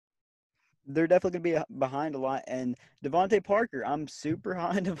it. They're definitely going to be behind a lot. And Devontae Parker, I'm super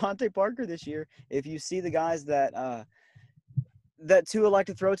high on Devontae Parker this year. If you see the guys that Tua like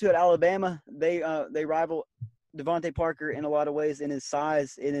to throw to at Alabama, they rival Devontae Parker in a lot of ways, in his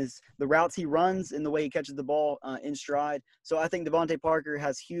size, in the routes he runs, in the way he catches the ball in stride. So I think Devontae Parker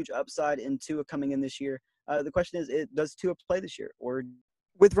has huge upside in Tua coming in this year. The question is, does Tua play this year? Or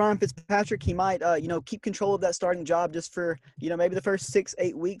with Ryan Fitzpatrick, he might, keep control of that starting job just for, maybe the first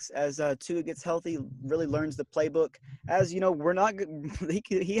 6-8 weeks as Tua gets healthy, really learns the playbook. As we're not –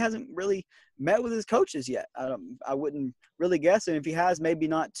 he hasn't really met with his coaches yet. I wouldn't really guess, and if he has, maybe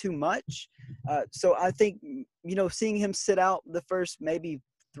not too much. So I think, seeing him sit out the first maybe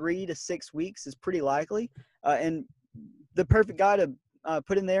 3 to 6 weeks is pretty likely. And the perfect guy to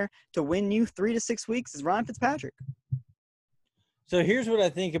put in there to win you 3 to 6 weeks is Ryan Fitzpatrick. So here's what I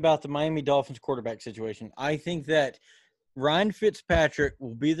think about the Miami Dolphins quarterback situation. I think that Ryan Fitzpatrick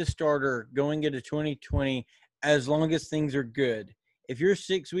will be the starter going into 2020 as long as things are good. If you're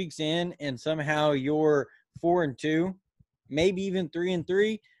 6 weeks in and somehow you're 4-2, maybe even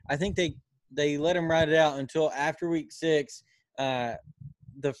 3-3, I think they let him ride it out until after week 6. The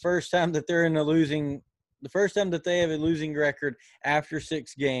first time that they have a losing record after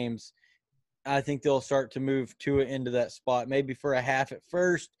 6 games, I think they'll start to move Tua into that spot, maybe for a half at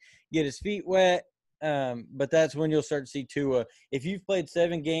first, get his feet wet. But that's when you'll start to see Tua. If you've played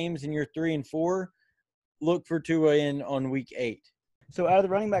 7 games and you're 3-4, look for Tua in on week 8. So out of the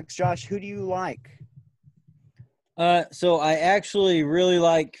running backs, Josh, who do you like? So I actually really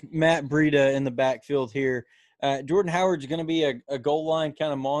like Matt Breida in the backfield here. Jordan Howard's going to be a goal line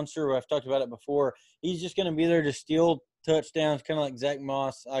kind of monster. I've talked about it before. He's just going to be there to steal touchdowns, kind of like Zach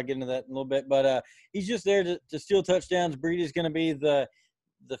Moss. I'll get into that in a little bit. But he's just there to steal touchdowns. Breida's going to be the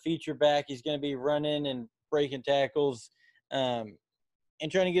feature back. He's going to be running and breaking tackles and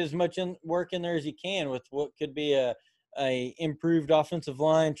trying to get as much work in there as he can with what could be a improved offensive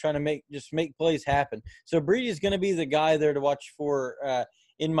line, trying to make plays happen. So Breida is going to be the guy there to watch for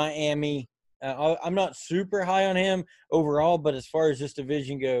in Miami. I'm not super high on him overall, but as far as this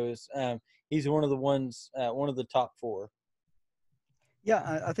division goes, he's one of the top 4.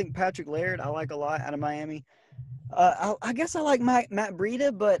 Yeah, I think Patrick Laird I like a lot out of Miami. I guess I like Matt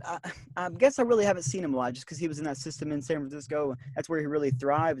Breida, but I guess I really haven't seen him a lot just because he was in that system in San Francisco. That's where he really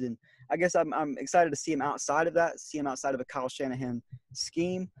thrived, and I guess I'm excited to see him outside of that, see him outside of a Kyle Shanahan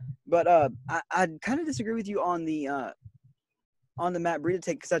scheme. But I kind of disagree with you on the Matt Breida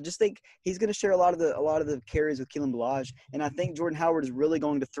take because I just think he's going to share a lot of the carries with Keelan Ballage, and I think Jordan Howard is really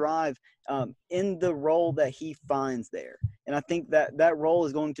going to thrive in the role that he finds there, and I think that role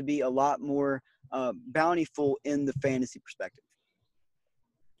is going to be a lot more bountiful in the fantasy perspective.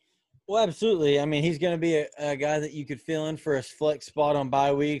 Well, absolutely. I mean, he's going to be a guy that you could fill in for a flex spot on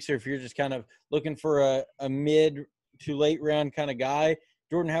bye weeks, or if you're just kind of looking for a mid to late round kind of guy,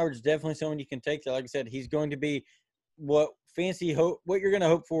 Jordan Howard's definitely someone you can take there. Like I said, he's going to be what you're going to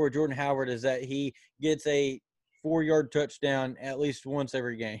hope for with Jordan Howard is that he gets a 4-yard touchdown at least once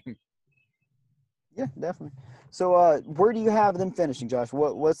every game. Yeah, definitely. So, where do you have them finishing, Josh?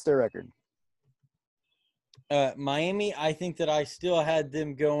 What's their record? Miami, I think that I still had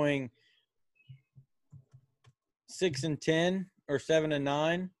them going 6-10 or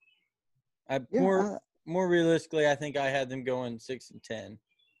 7-9. More realistically, I think I had them going 6-10.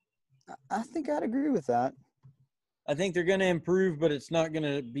 I think I'd agree with that. I think they're going to improve, but it's not going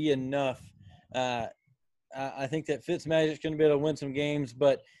to be enough. I think that Fitzmagic's going to be able to win some games,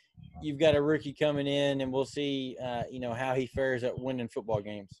 but you've got a rookie coming in, and we'll see, how he fares at winning football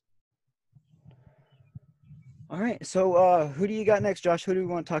games. All right. So, who do you got next, Josh? Who do we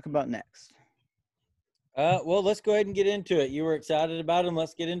want to talk about next? Well, let's go ahead and get into it. You were excited about them.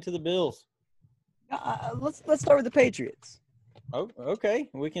 Let's get into the Bills. Let's start with the Patriots. Oh, okay.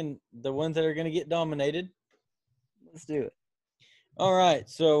 The ones that are going to get dominated. Let's do it. All right.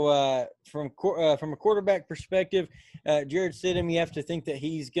 So from a quarterback perspective, Jarrett Stidham, you have to think that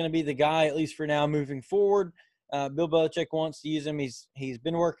he's going to be the guy, at least for now, moving forward. Bill Belichick wants to use him. He's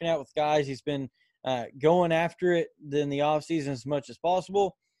been working out with guys. He's been going after it in the offseason as much as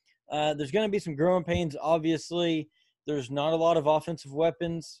possible. There's going to be some growing pains, obviously. There's not a lot of offensive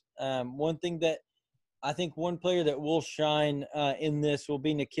weapons. One thing that I think one player that will shine in this will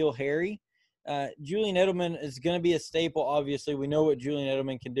be N'Keal Harry. Julian Edelman is going to be a staple, obviously. We know what Julian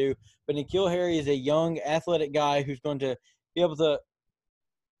Edelman can do. But N'Keal Harry is a young, athletic guy who's going to be able to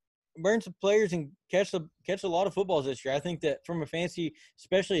burn some players and catch a lot of footballs this year. I think that from a fantasy,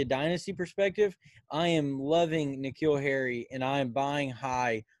 especially a dynasty perspective, I am loving N'Keal Harry, and I am buying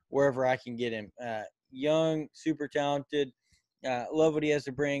high wherever I can get him. Young, super talented. Love what he has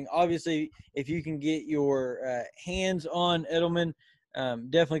to bring. Obviously, if you can get your hands on Edelman,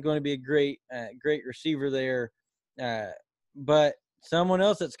 definitely going to be a great receiver there. But someone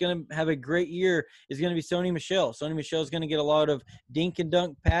else that's going to have a great year is going to be Sony Michel. Sony Michel is going to get a lot of dink and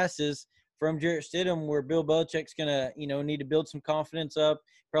dunk passes from Jarrett Stidham, where Bill Belichick's going to, need to build some confidence up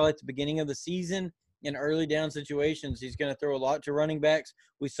probably at the beginning of the season. In early down situations, he's going to throw a lot to running backs.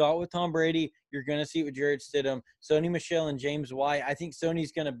 We saw it with Tom Brady. You're going to see it with Jarrett Stidham, Sony Michel, and James White. I think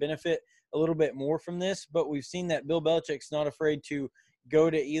Sony's going to benefit a little bit more from this, but we've seen that Bill Belichick's not afraid to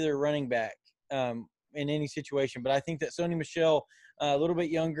go to either running back in any situation. But I think that Sony Michel, a little bit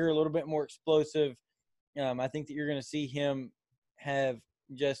younger, a little bit more explosive, I think that you're going to see him have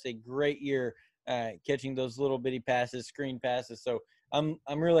just a great year catching those little bitty passes, screen passes. So I'm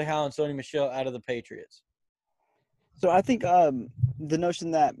really high on Sony Michel out of the Patriots. So I think the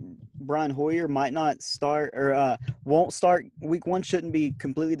notion that Brian Hoyer might not start or won't start week one shouldn't be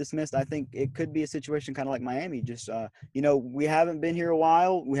completely dismissed. I think it could be a situation kind of like Miami. Just we haven't been here a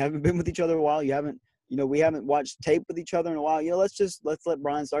while. We haven't been with each other a while. We haven't watched tape with each other in a while. Let's let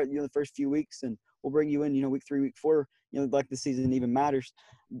Brian start the first few weeks, and we'll bring you in week 3, week 4. Like the season even matters,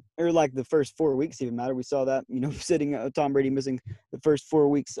 or like the first 4 weeks even matter. We saw that sitting Tom Brady missing the first 4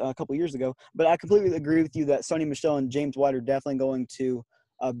 weeks a couple years ago. But I completely agree with you that Sony Michel and James White are definitely going to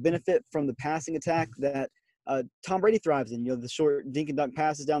benefit from the passing attack that Tom Brady thrives in. The short dink and dunk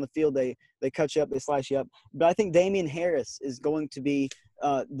passes down the field, they cut you up, they slice you up. But I think Damian Harris is going to be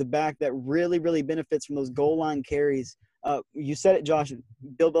the back that really, really benefits from those goal line carries. You said it, Josh.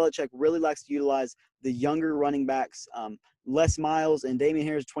 Bill Belichick really likes to utilize the younger running backs, Les Miles and Damian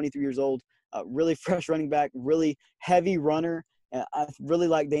Harris, 23 years old, really fresh running back, really heavy runner. I really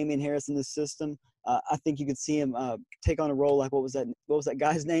like Damian Harris in this system. I think you could see him take on a role like what was that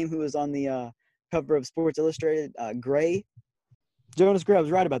guy's name who was on the cover of Sports Illustrated? Gray. Jonas Gray. I was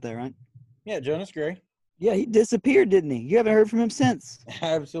right about that, right? Yeah, Jonas Gray. Yeah, he disappeared, didn't he? You haven't heard from him since.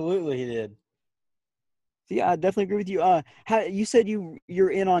 Absolutely, he did. Yeah, I definitely agree with you. You said you're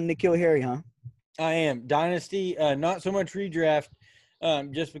in on N'Keal Harry, huh? I am. Dynasty, not so much redraft,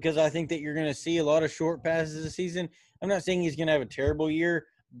 just because I think that you're going to see a lot of short passes this season. I'm not saying he's going to have a terrible year,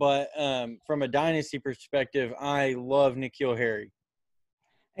 but from a dynasty perspective, I love N'Keal Harry.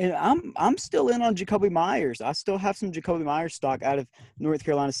 And I'm still in on Jacoby Myers. I still have some Jacoby Myers stock out of North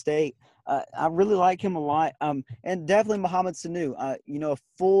Carolina State. I really like him a lot. And definitely Mohamed Sanu. A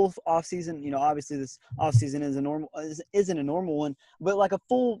full offseason. Obviously this offseason isn't a normal one, but like a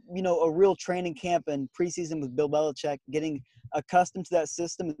full, a real training camp and preseason with Bill Belichick, getting accustomed to that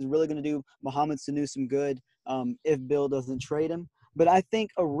system is really going to do Mohamed Sanu some good. If Bill doesn't trade him, but I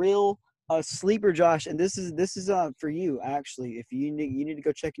think a real sleeper, Josh, and this is for you actually. If you need to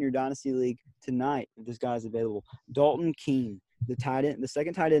go check in your dynasty league tonight, if this guy's available, Dalton Keene, the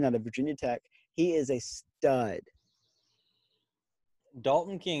second tight end out of Virginia Tech. He is a stud.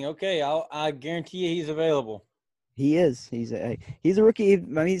 Dalton King. Okay, I guarantee you he's available. He is. He's a rookie. I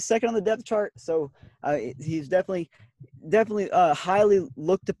mean, he's second on the depth chart, so he's definitely highly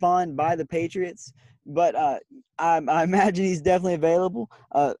looked upon by the Patriots. But I imagine he's definitely available.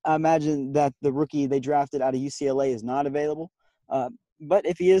 I imagine that the rookie they drafted out of UCLA is not available. But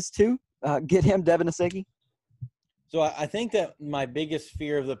if he is too, get him, Devin Asicki. So I think that my biggest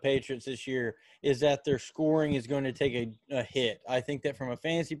fear of the Patriots this year is that their scoring is going to take a hit. I think that from a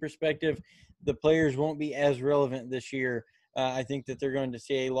fantasy perspective, the players won't be as relevant this year. I think that they're going to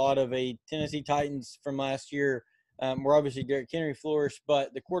see a lot of a Tennessee Titans from last year, where obviously Derrick Henry flourished,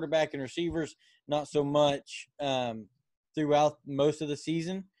 but the quarterback and receivers not so much throughout most of the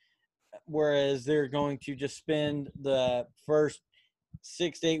season. Whereas they're going to just spend the first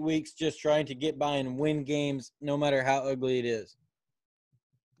 6 to 8 weeks just trying to get by and win games, no matter how ugly it is.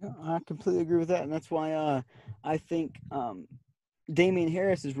 I completely agree with that, and that's why I think Damian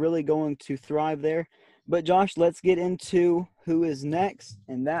Harris is really going to thrive there. But Josh, let's get into who is next,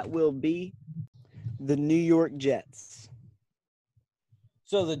 and that will be the New York Jets.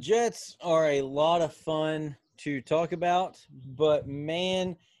 So the Jets are a lot of fun to talk about, but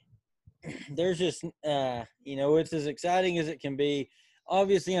man, there's just it's as exciting as it can be.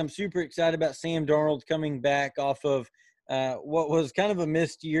 Obviously, I'm super excited about Sam Darnold coming back off of what was kind of a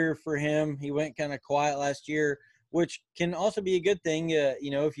missed year for him. He went kind of quiet last year, which can also be a good thing,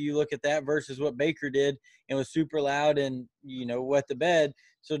 if you look at that versus what Baker did and was super loud and, wet the bed.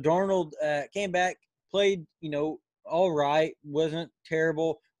 So Darnold came back, played, all right, wasn't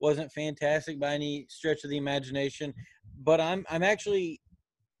terrible, wasn't fantastic by any stretch of the imagination. But I'm not going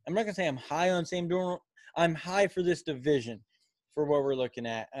to say I'm high on Sam Darnold. I'm high for this division for what we're looking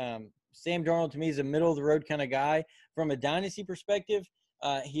at. Sam Darnold, to me, is a middle-of-the-road kind of guy. From a dynasty perspective,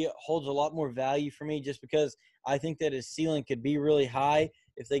 he holds a lot more value for me just because I think that his ceiling could be really high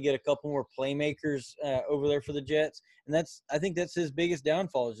if they get a couple more playmakers over there for the Jets. And I think that's his biggest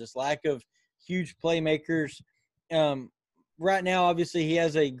downfall is just lack of huge playmakers. Right now, obviously, he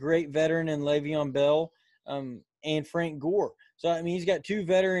has a great veteran in Le'Veon Bell and Frank Gore. So, I mean, he's got two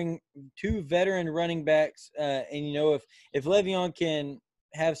veteran running backs. And, if Le'Veon can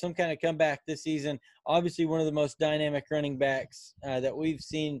have some kind of comeback this season, obviously one of the most dynamic running backs that we've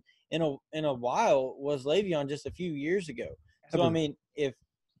seen in a while was Le'Veon just a few years ago. So, I mean,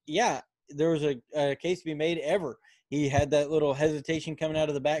 there was a case to be made ever. He had that little hesitation coming out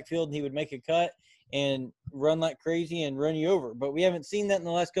of the backfield, and he would make a cut and run like crazy and run you over. But we haven't seen that in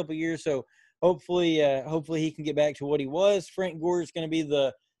the last couple of years, so hopefully he can get back to what he was. Frank Gore is going to be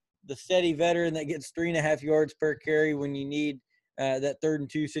the steady veteran that gets 3.5 yards per carry when you need that 3rd and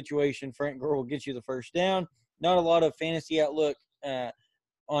 2 situation. Frank Gore will get you the first down. Not a lot of fantasy outlook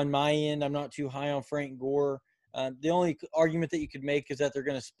on my end. I'm not too high on Frank Gore. The only argument that you could make is that they're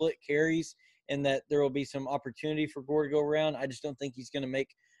going to split carries and that there will be some opportunity for Gore to go around. I just don't think he's going to make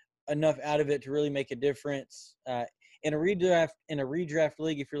enough out of it to really make a difference. In a redraft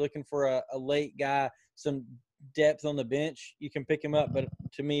league, if you're looking for a late guy, some depth on the bench, you can pick him up. But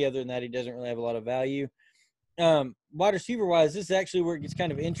to me, other than that, he doesn't really have a lot of value. Wide receiver wise, this is actually where it gets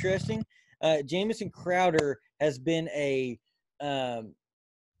kind of interesting. Jamison Crowder has been a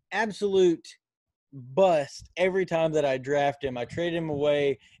absolute bust every time that I draft him. I trade him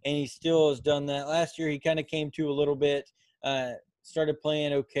away, and he still has done that. Last year, he kind of came to a little bit, started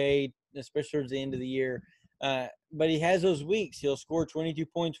playing okay, especially towards the end of the year. But he has those weeks. He'll score 22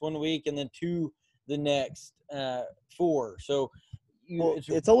 points one week and then 2 the next 4. So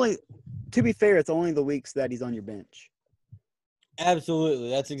it's only, to be fair, it's only the weeks that he's on your bench. Absolutely.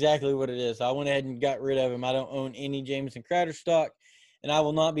 That's exactly what it is. I went ahead and got rid of him. I don't own any Jamison Crowder stock, and I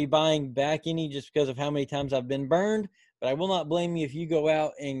will not be buying back any just because of how many times I've been burned. But I will not blame you if you go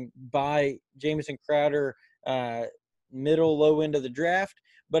out and buy Jamison Crowder middle, low end of the draft.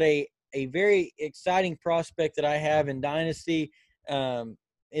 But a very exciting prospect that I have in Dynasty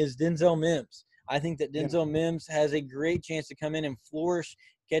is Denzel Mims. I think that Denzel Mims has a great chance to come in and flourish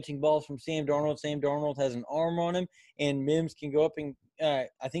catching balls from Sam Darnold. Sam Darnold has an arm on him, and Mims can go up and I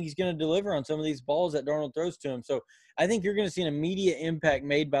think he's going to deliver on some of these balls that Darnold throws to him. So I think you're going to see an immediate impact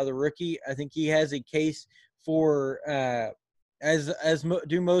made by the rookie. I think he has a case for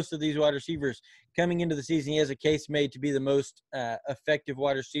do most of these wide receivers coming into the season. He has a case made to be the most effective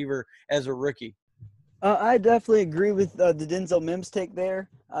wide receiver as a rookie. I definitely agree with the Denzel Mims take there.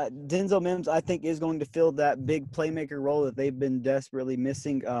 Denzel Mims, I think, is going to fill that big playmaker role that they've been desperately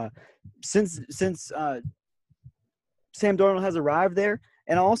missing since Sam Darnold has arrived there.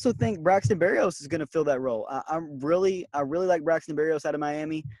 And I also think Braxton Berrios is going to fill that role. I really like Braxton Berrios out of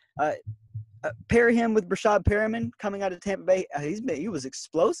Miami. Pair him with Brashad Perriman coming out of Tampa Bay. He was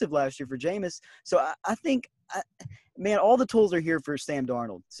explosive last year for Jameis. So I think man, all the tools are here for Sam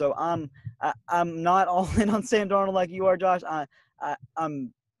Darnold. So I'm not all in on Sam Darnold like you are, Josh.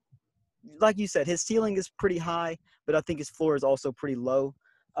 I'm like you said, his ceiling is pretty high, but I think his floor is also pretty low.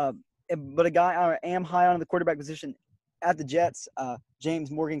 But a guy I am high on the quarterback position at the Jets,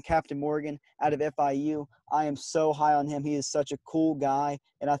 James Morgan, Captain Morgan out of FIU. I am so high on him. He is such a cool guy,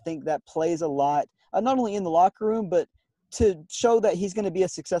 and I think that plays a lot, not only in the locker room, but to show that he's going to be a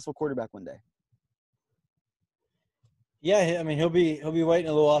successful quarterback one day. Yeah, I mean he'll be waiting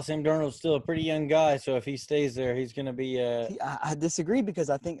a little while. Sam Darnold's still a pretty young guy, so if he stays there, he's going to be. I disagree because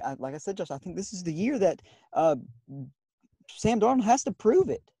I think, like I said, Josh, I think this is the year that Sam Darnold has to prove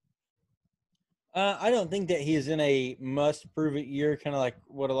it. I don't think that he is in a must-prove-it year, kind of like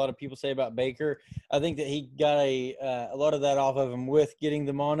what a lot of people say about Baker. I think that he got a lot of that off of him with getting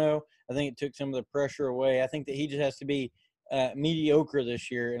the mono. I think it took some of the pressure away. I think that he just has to be mediocre this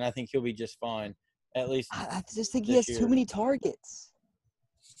year, and I think he'll be just fine. At least I just think he has too many targets.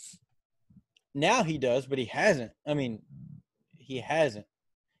 Now he does, but he hasn't. I mean, he hasn't.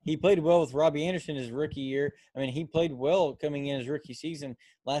 He played well with Robbie Anderson his rookie year. I mean, he played well coming in his rookie season.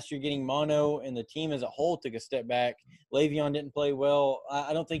 Last year getting mono, and the team as a whole took a step back. Le'Veon didn't play well.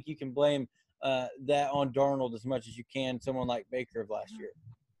 I don't think you can blame that on Darnold as much as you can someone like Baker of last year.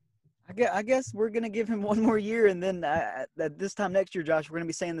 I guess we're going to give him one more year, and then at this time next year, Josh, we're going to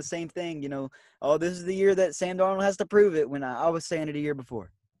be saying the same thing. You know, oh, this is the year that Sam Darnold has to prove it, when I was saying it a year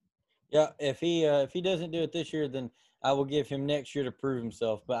before. Yeah, if he doesn't do it this year, then I will give him next year to prove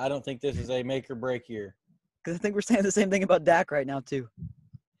himself. But I don't think this is a make or break year. Because I think we're saying the same thing about Dak right now too.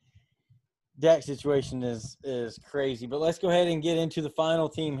 Dak's situation is crazy. But let's go ahead and get into the final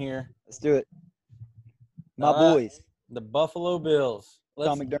team here. Let's do it. My boys, the Buffalo Bills.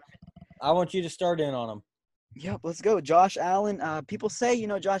 Tom McDermott. I want you to start in on them. Yep, let's go. Josh Allen. People say, you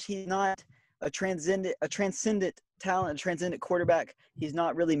know, Josh, he's not a transcendent talent, a transcendent quarterback. He's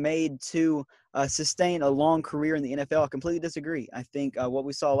not really made to sustain a long career in the NFL. I completely disagree. I think what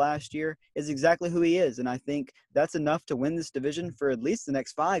we saw last year is exactly who he is, and I think that's enough to win this division for at least the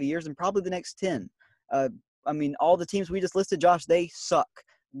next 5 years and probably the next 10. I mean, all the teams we just listed, Josh, they suck.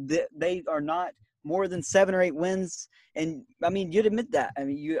 They are not more than 7 or 8 wins, and I mean, you'd admit that. I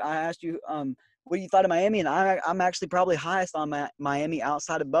mean, I asked you what you thought of Miami, and I'm actually probably highest on Miami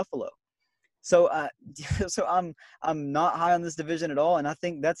outside of Buffalo. So I'm not high on this division at all, and I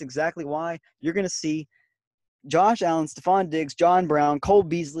think that's exactly why you're going to see Josh Allen, Stephon Diggs, John Brown, Cole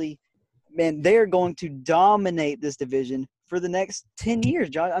Beasley. Man, they're going to dominate this division for the next 10 years,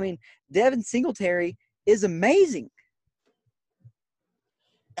 Josh. I mean, Devin Singletary is amazing.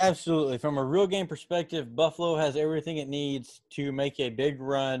 Absolutely. From a real game perspective, Buffalo has everything it needs to make a big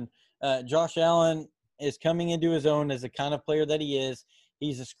run. Josh Allen is coming into his own as the kind of player that he is.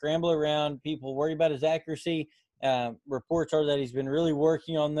 He's a scrambler around. People worry about his accuracy. Reports are that he's been really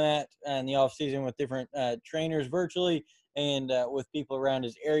working on that in the offseason with different trainers virtually and with people around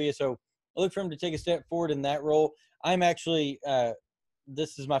his area. So I look for him to take a step forward in that role. I'm actually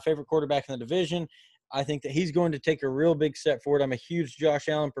this is my favorite quarterback in the division. I think that he's going to take a real big step forward. I'm a huge Josh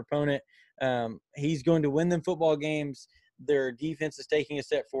Allen proponent. He's going to win them football games. Their defense is taking a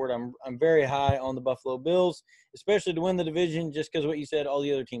step forward. I'm very high on the Buffalo Bills, especially to win the division just because what you said, all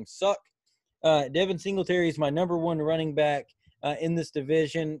the other teams suck. Devin Singletary is my number 1 running back in this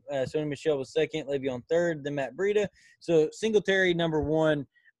division. Sony Michel was second, Le'Veon third, then Matt Breida. So Singletary, number 1.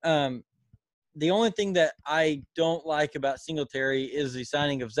 The only thing that I don't like about Singletary is the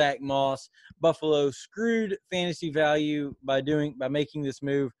signing of Zach Moss. Buffalo screwed fantasy value by making this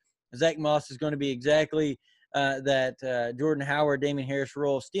move. Zach Moss is going to be exactly that Jordan Howard, Damian Harris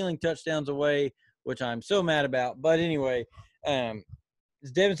role, stealing touchdowns away, which I'm so mad about. But anyway, Devin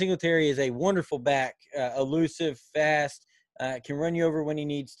Singletary is a wonderful back, elusive, fast, can run you over when he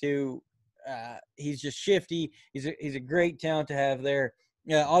needs to. He's just shifty. He's a great talent to have there.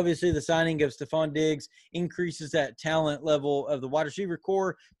 Obviously, the signing of Stephon Diggs increases that talent level of the wide receiver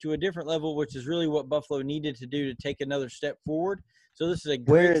core to a different level, which is really what Buffalo needed to do to take another step forward. So this is a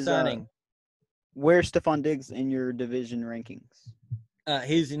great signing. Where's Stephon Diggs in your division rankings?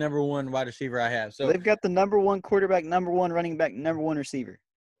 He's the number 1 wide receiver I have. So they've got the number 1 quarterback, number 1 running back, number 1 receiver.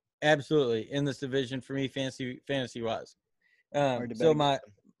 Absolutely, in this division for me, fantasy wise. So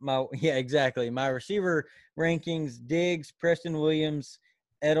yeah, exactly. My receiver rankings: Diggs, Preston Williams,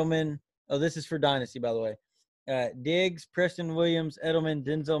 Edelman. Oh, this is for Dynasty, by the way. Diggs, Preston Williams, Edelman,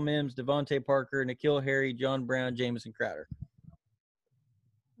 Denzel Mims, Devontae Parker, N'Keal Harry, John Brown, Jamison Crowder.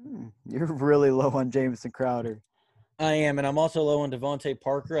 You're really low on Jamison Crowder. I am, and I'm also low on Devontae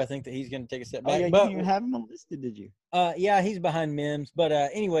Parker. I think that he's going to take a step Oh back. yeah, you But didn't even have him listed, did you? yeah, he's behind Mims. But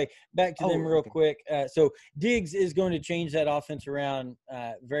anyway, back to them Oh, real okay. quick. So Diggs is going to change that offense around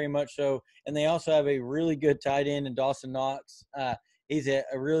very much so. And they also have a really good tight end in Dawson Knox. He's a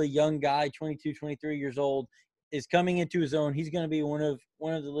really young guy, 22, 23 years old, is coming into his own. He's going to be one of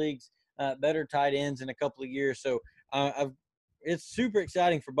the league's better tight ends in a couple of years. So it's super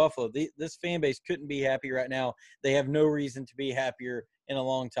exciting for Buffalo. This fan base couldn't be happy right now. They have no reason to be happier in a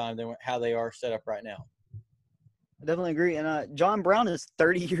long time than how they are set up right now. I definitely agree. And John Brown is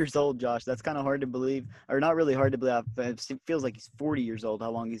 30 years old, Josh. That's kind of hard to believe, or not really hard to believe. It feels like he's 40 years old.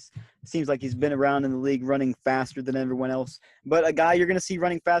 How long seems like he's been around in the league, running faster than everyone else. But a guy you're going to see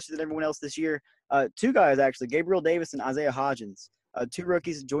running faster than everyone else this year. Two guys actually, Gabriel Davis and Isaiah Hodgins. Two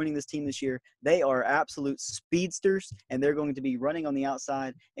rookies joining this team this year. They are absolute speedsters, and they're going to be running on the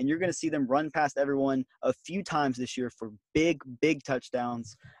outside. And you're going to see them run past everyone a few times this year for big, big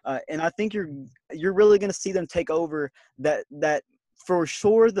touchdowns. And I think you're really going to see them take over that for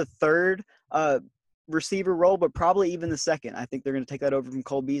sure the third receiver role, but probably even the second. I think they're going to take that over from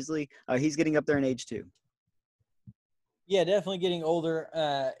Cole Beasley. He's getting up there in age too. Yeah, definitely getting older,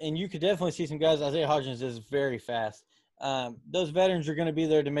 and you could definitely see some guys. Isaiah Hodgins is very fast. Those veterans are going to be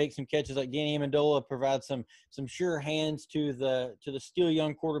there to make some catches, like Danny Amendola provides some sure hands to the still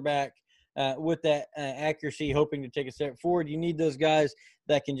young quarterback with that accuracy, hoping to take a step forward. You need those guys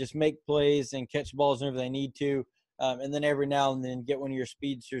that can just make plays and catch balls whenever they need to, and then every now and then get one of your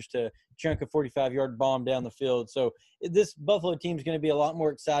speedsters to chunk a 45-yard bomb down the field. So this Buffalo team is going to be a lot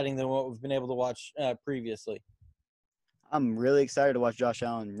more exciting than what we've been able to watch previously. I'm really excited to watch Josh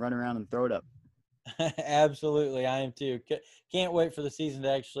Allen run around and throw it up. Absolutely, I am too. Can't wait for the season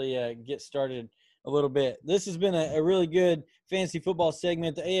to actually get started a little bit. This has been a really good fantasy football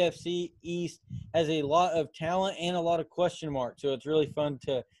segment. The AFC East has a lot of talent and a lot of question marks, so it's really fun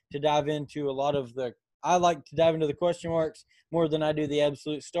to dive into a lot of the. I like to dive into the question marks more than I do the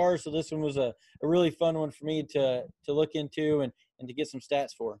absolute stars. So this one was a really fun one for me to look into and to get some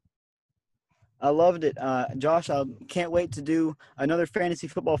stats for. I loved it. Josh, I can't wait to do another Fantasy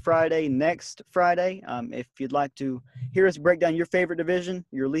Football Friday next Friday. If you'd like to hear us break down your favorite division,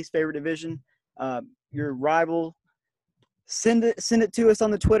 your least favorite division, your rival, send it to us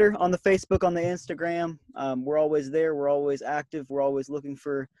on the Twitter, on the Facebook, on the Instagram. We're always there. We're always active. We're always looking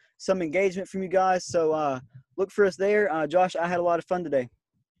for some engagement from you guys. So look for us there. Josh, I had a lot of fun today.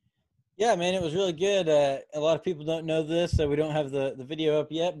 Yeah, man, it was really good. A lot of people don't know this, so we don't have the video up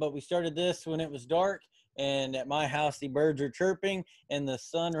yet, but we started this when it was dark, and at my house, the birds are chirping, and the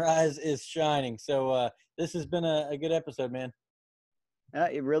sunrise is shining. So this has been a good episode, man.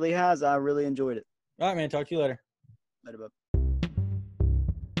 It really has. I really enjoyed it. All right, man, talk to you later. Later, bud.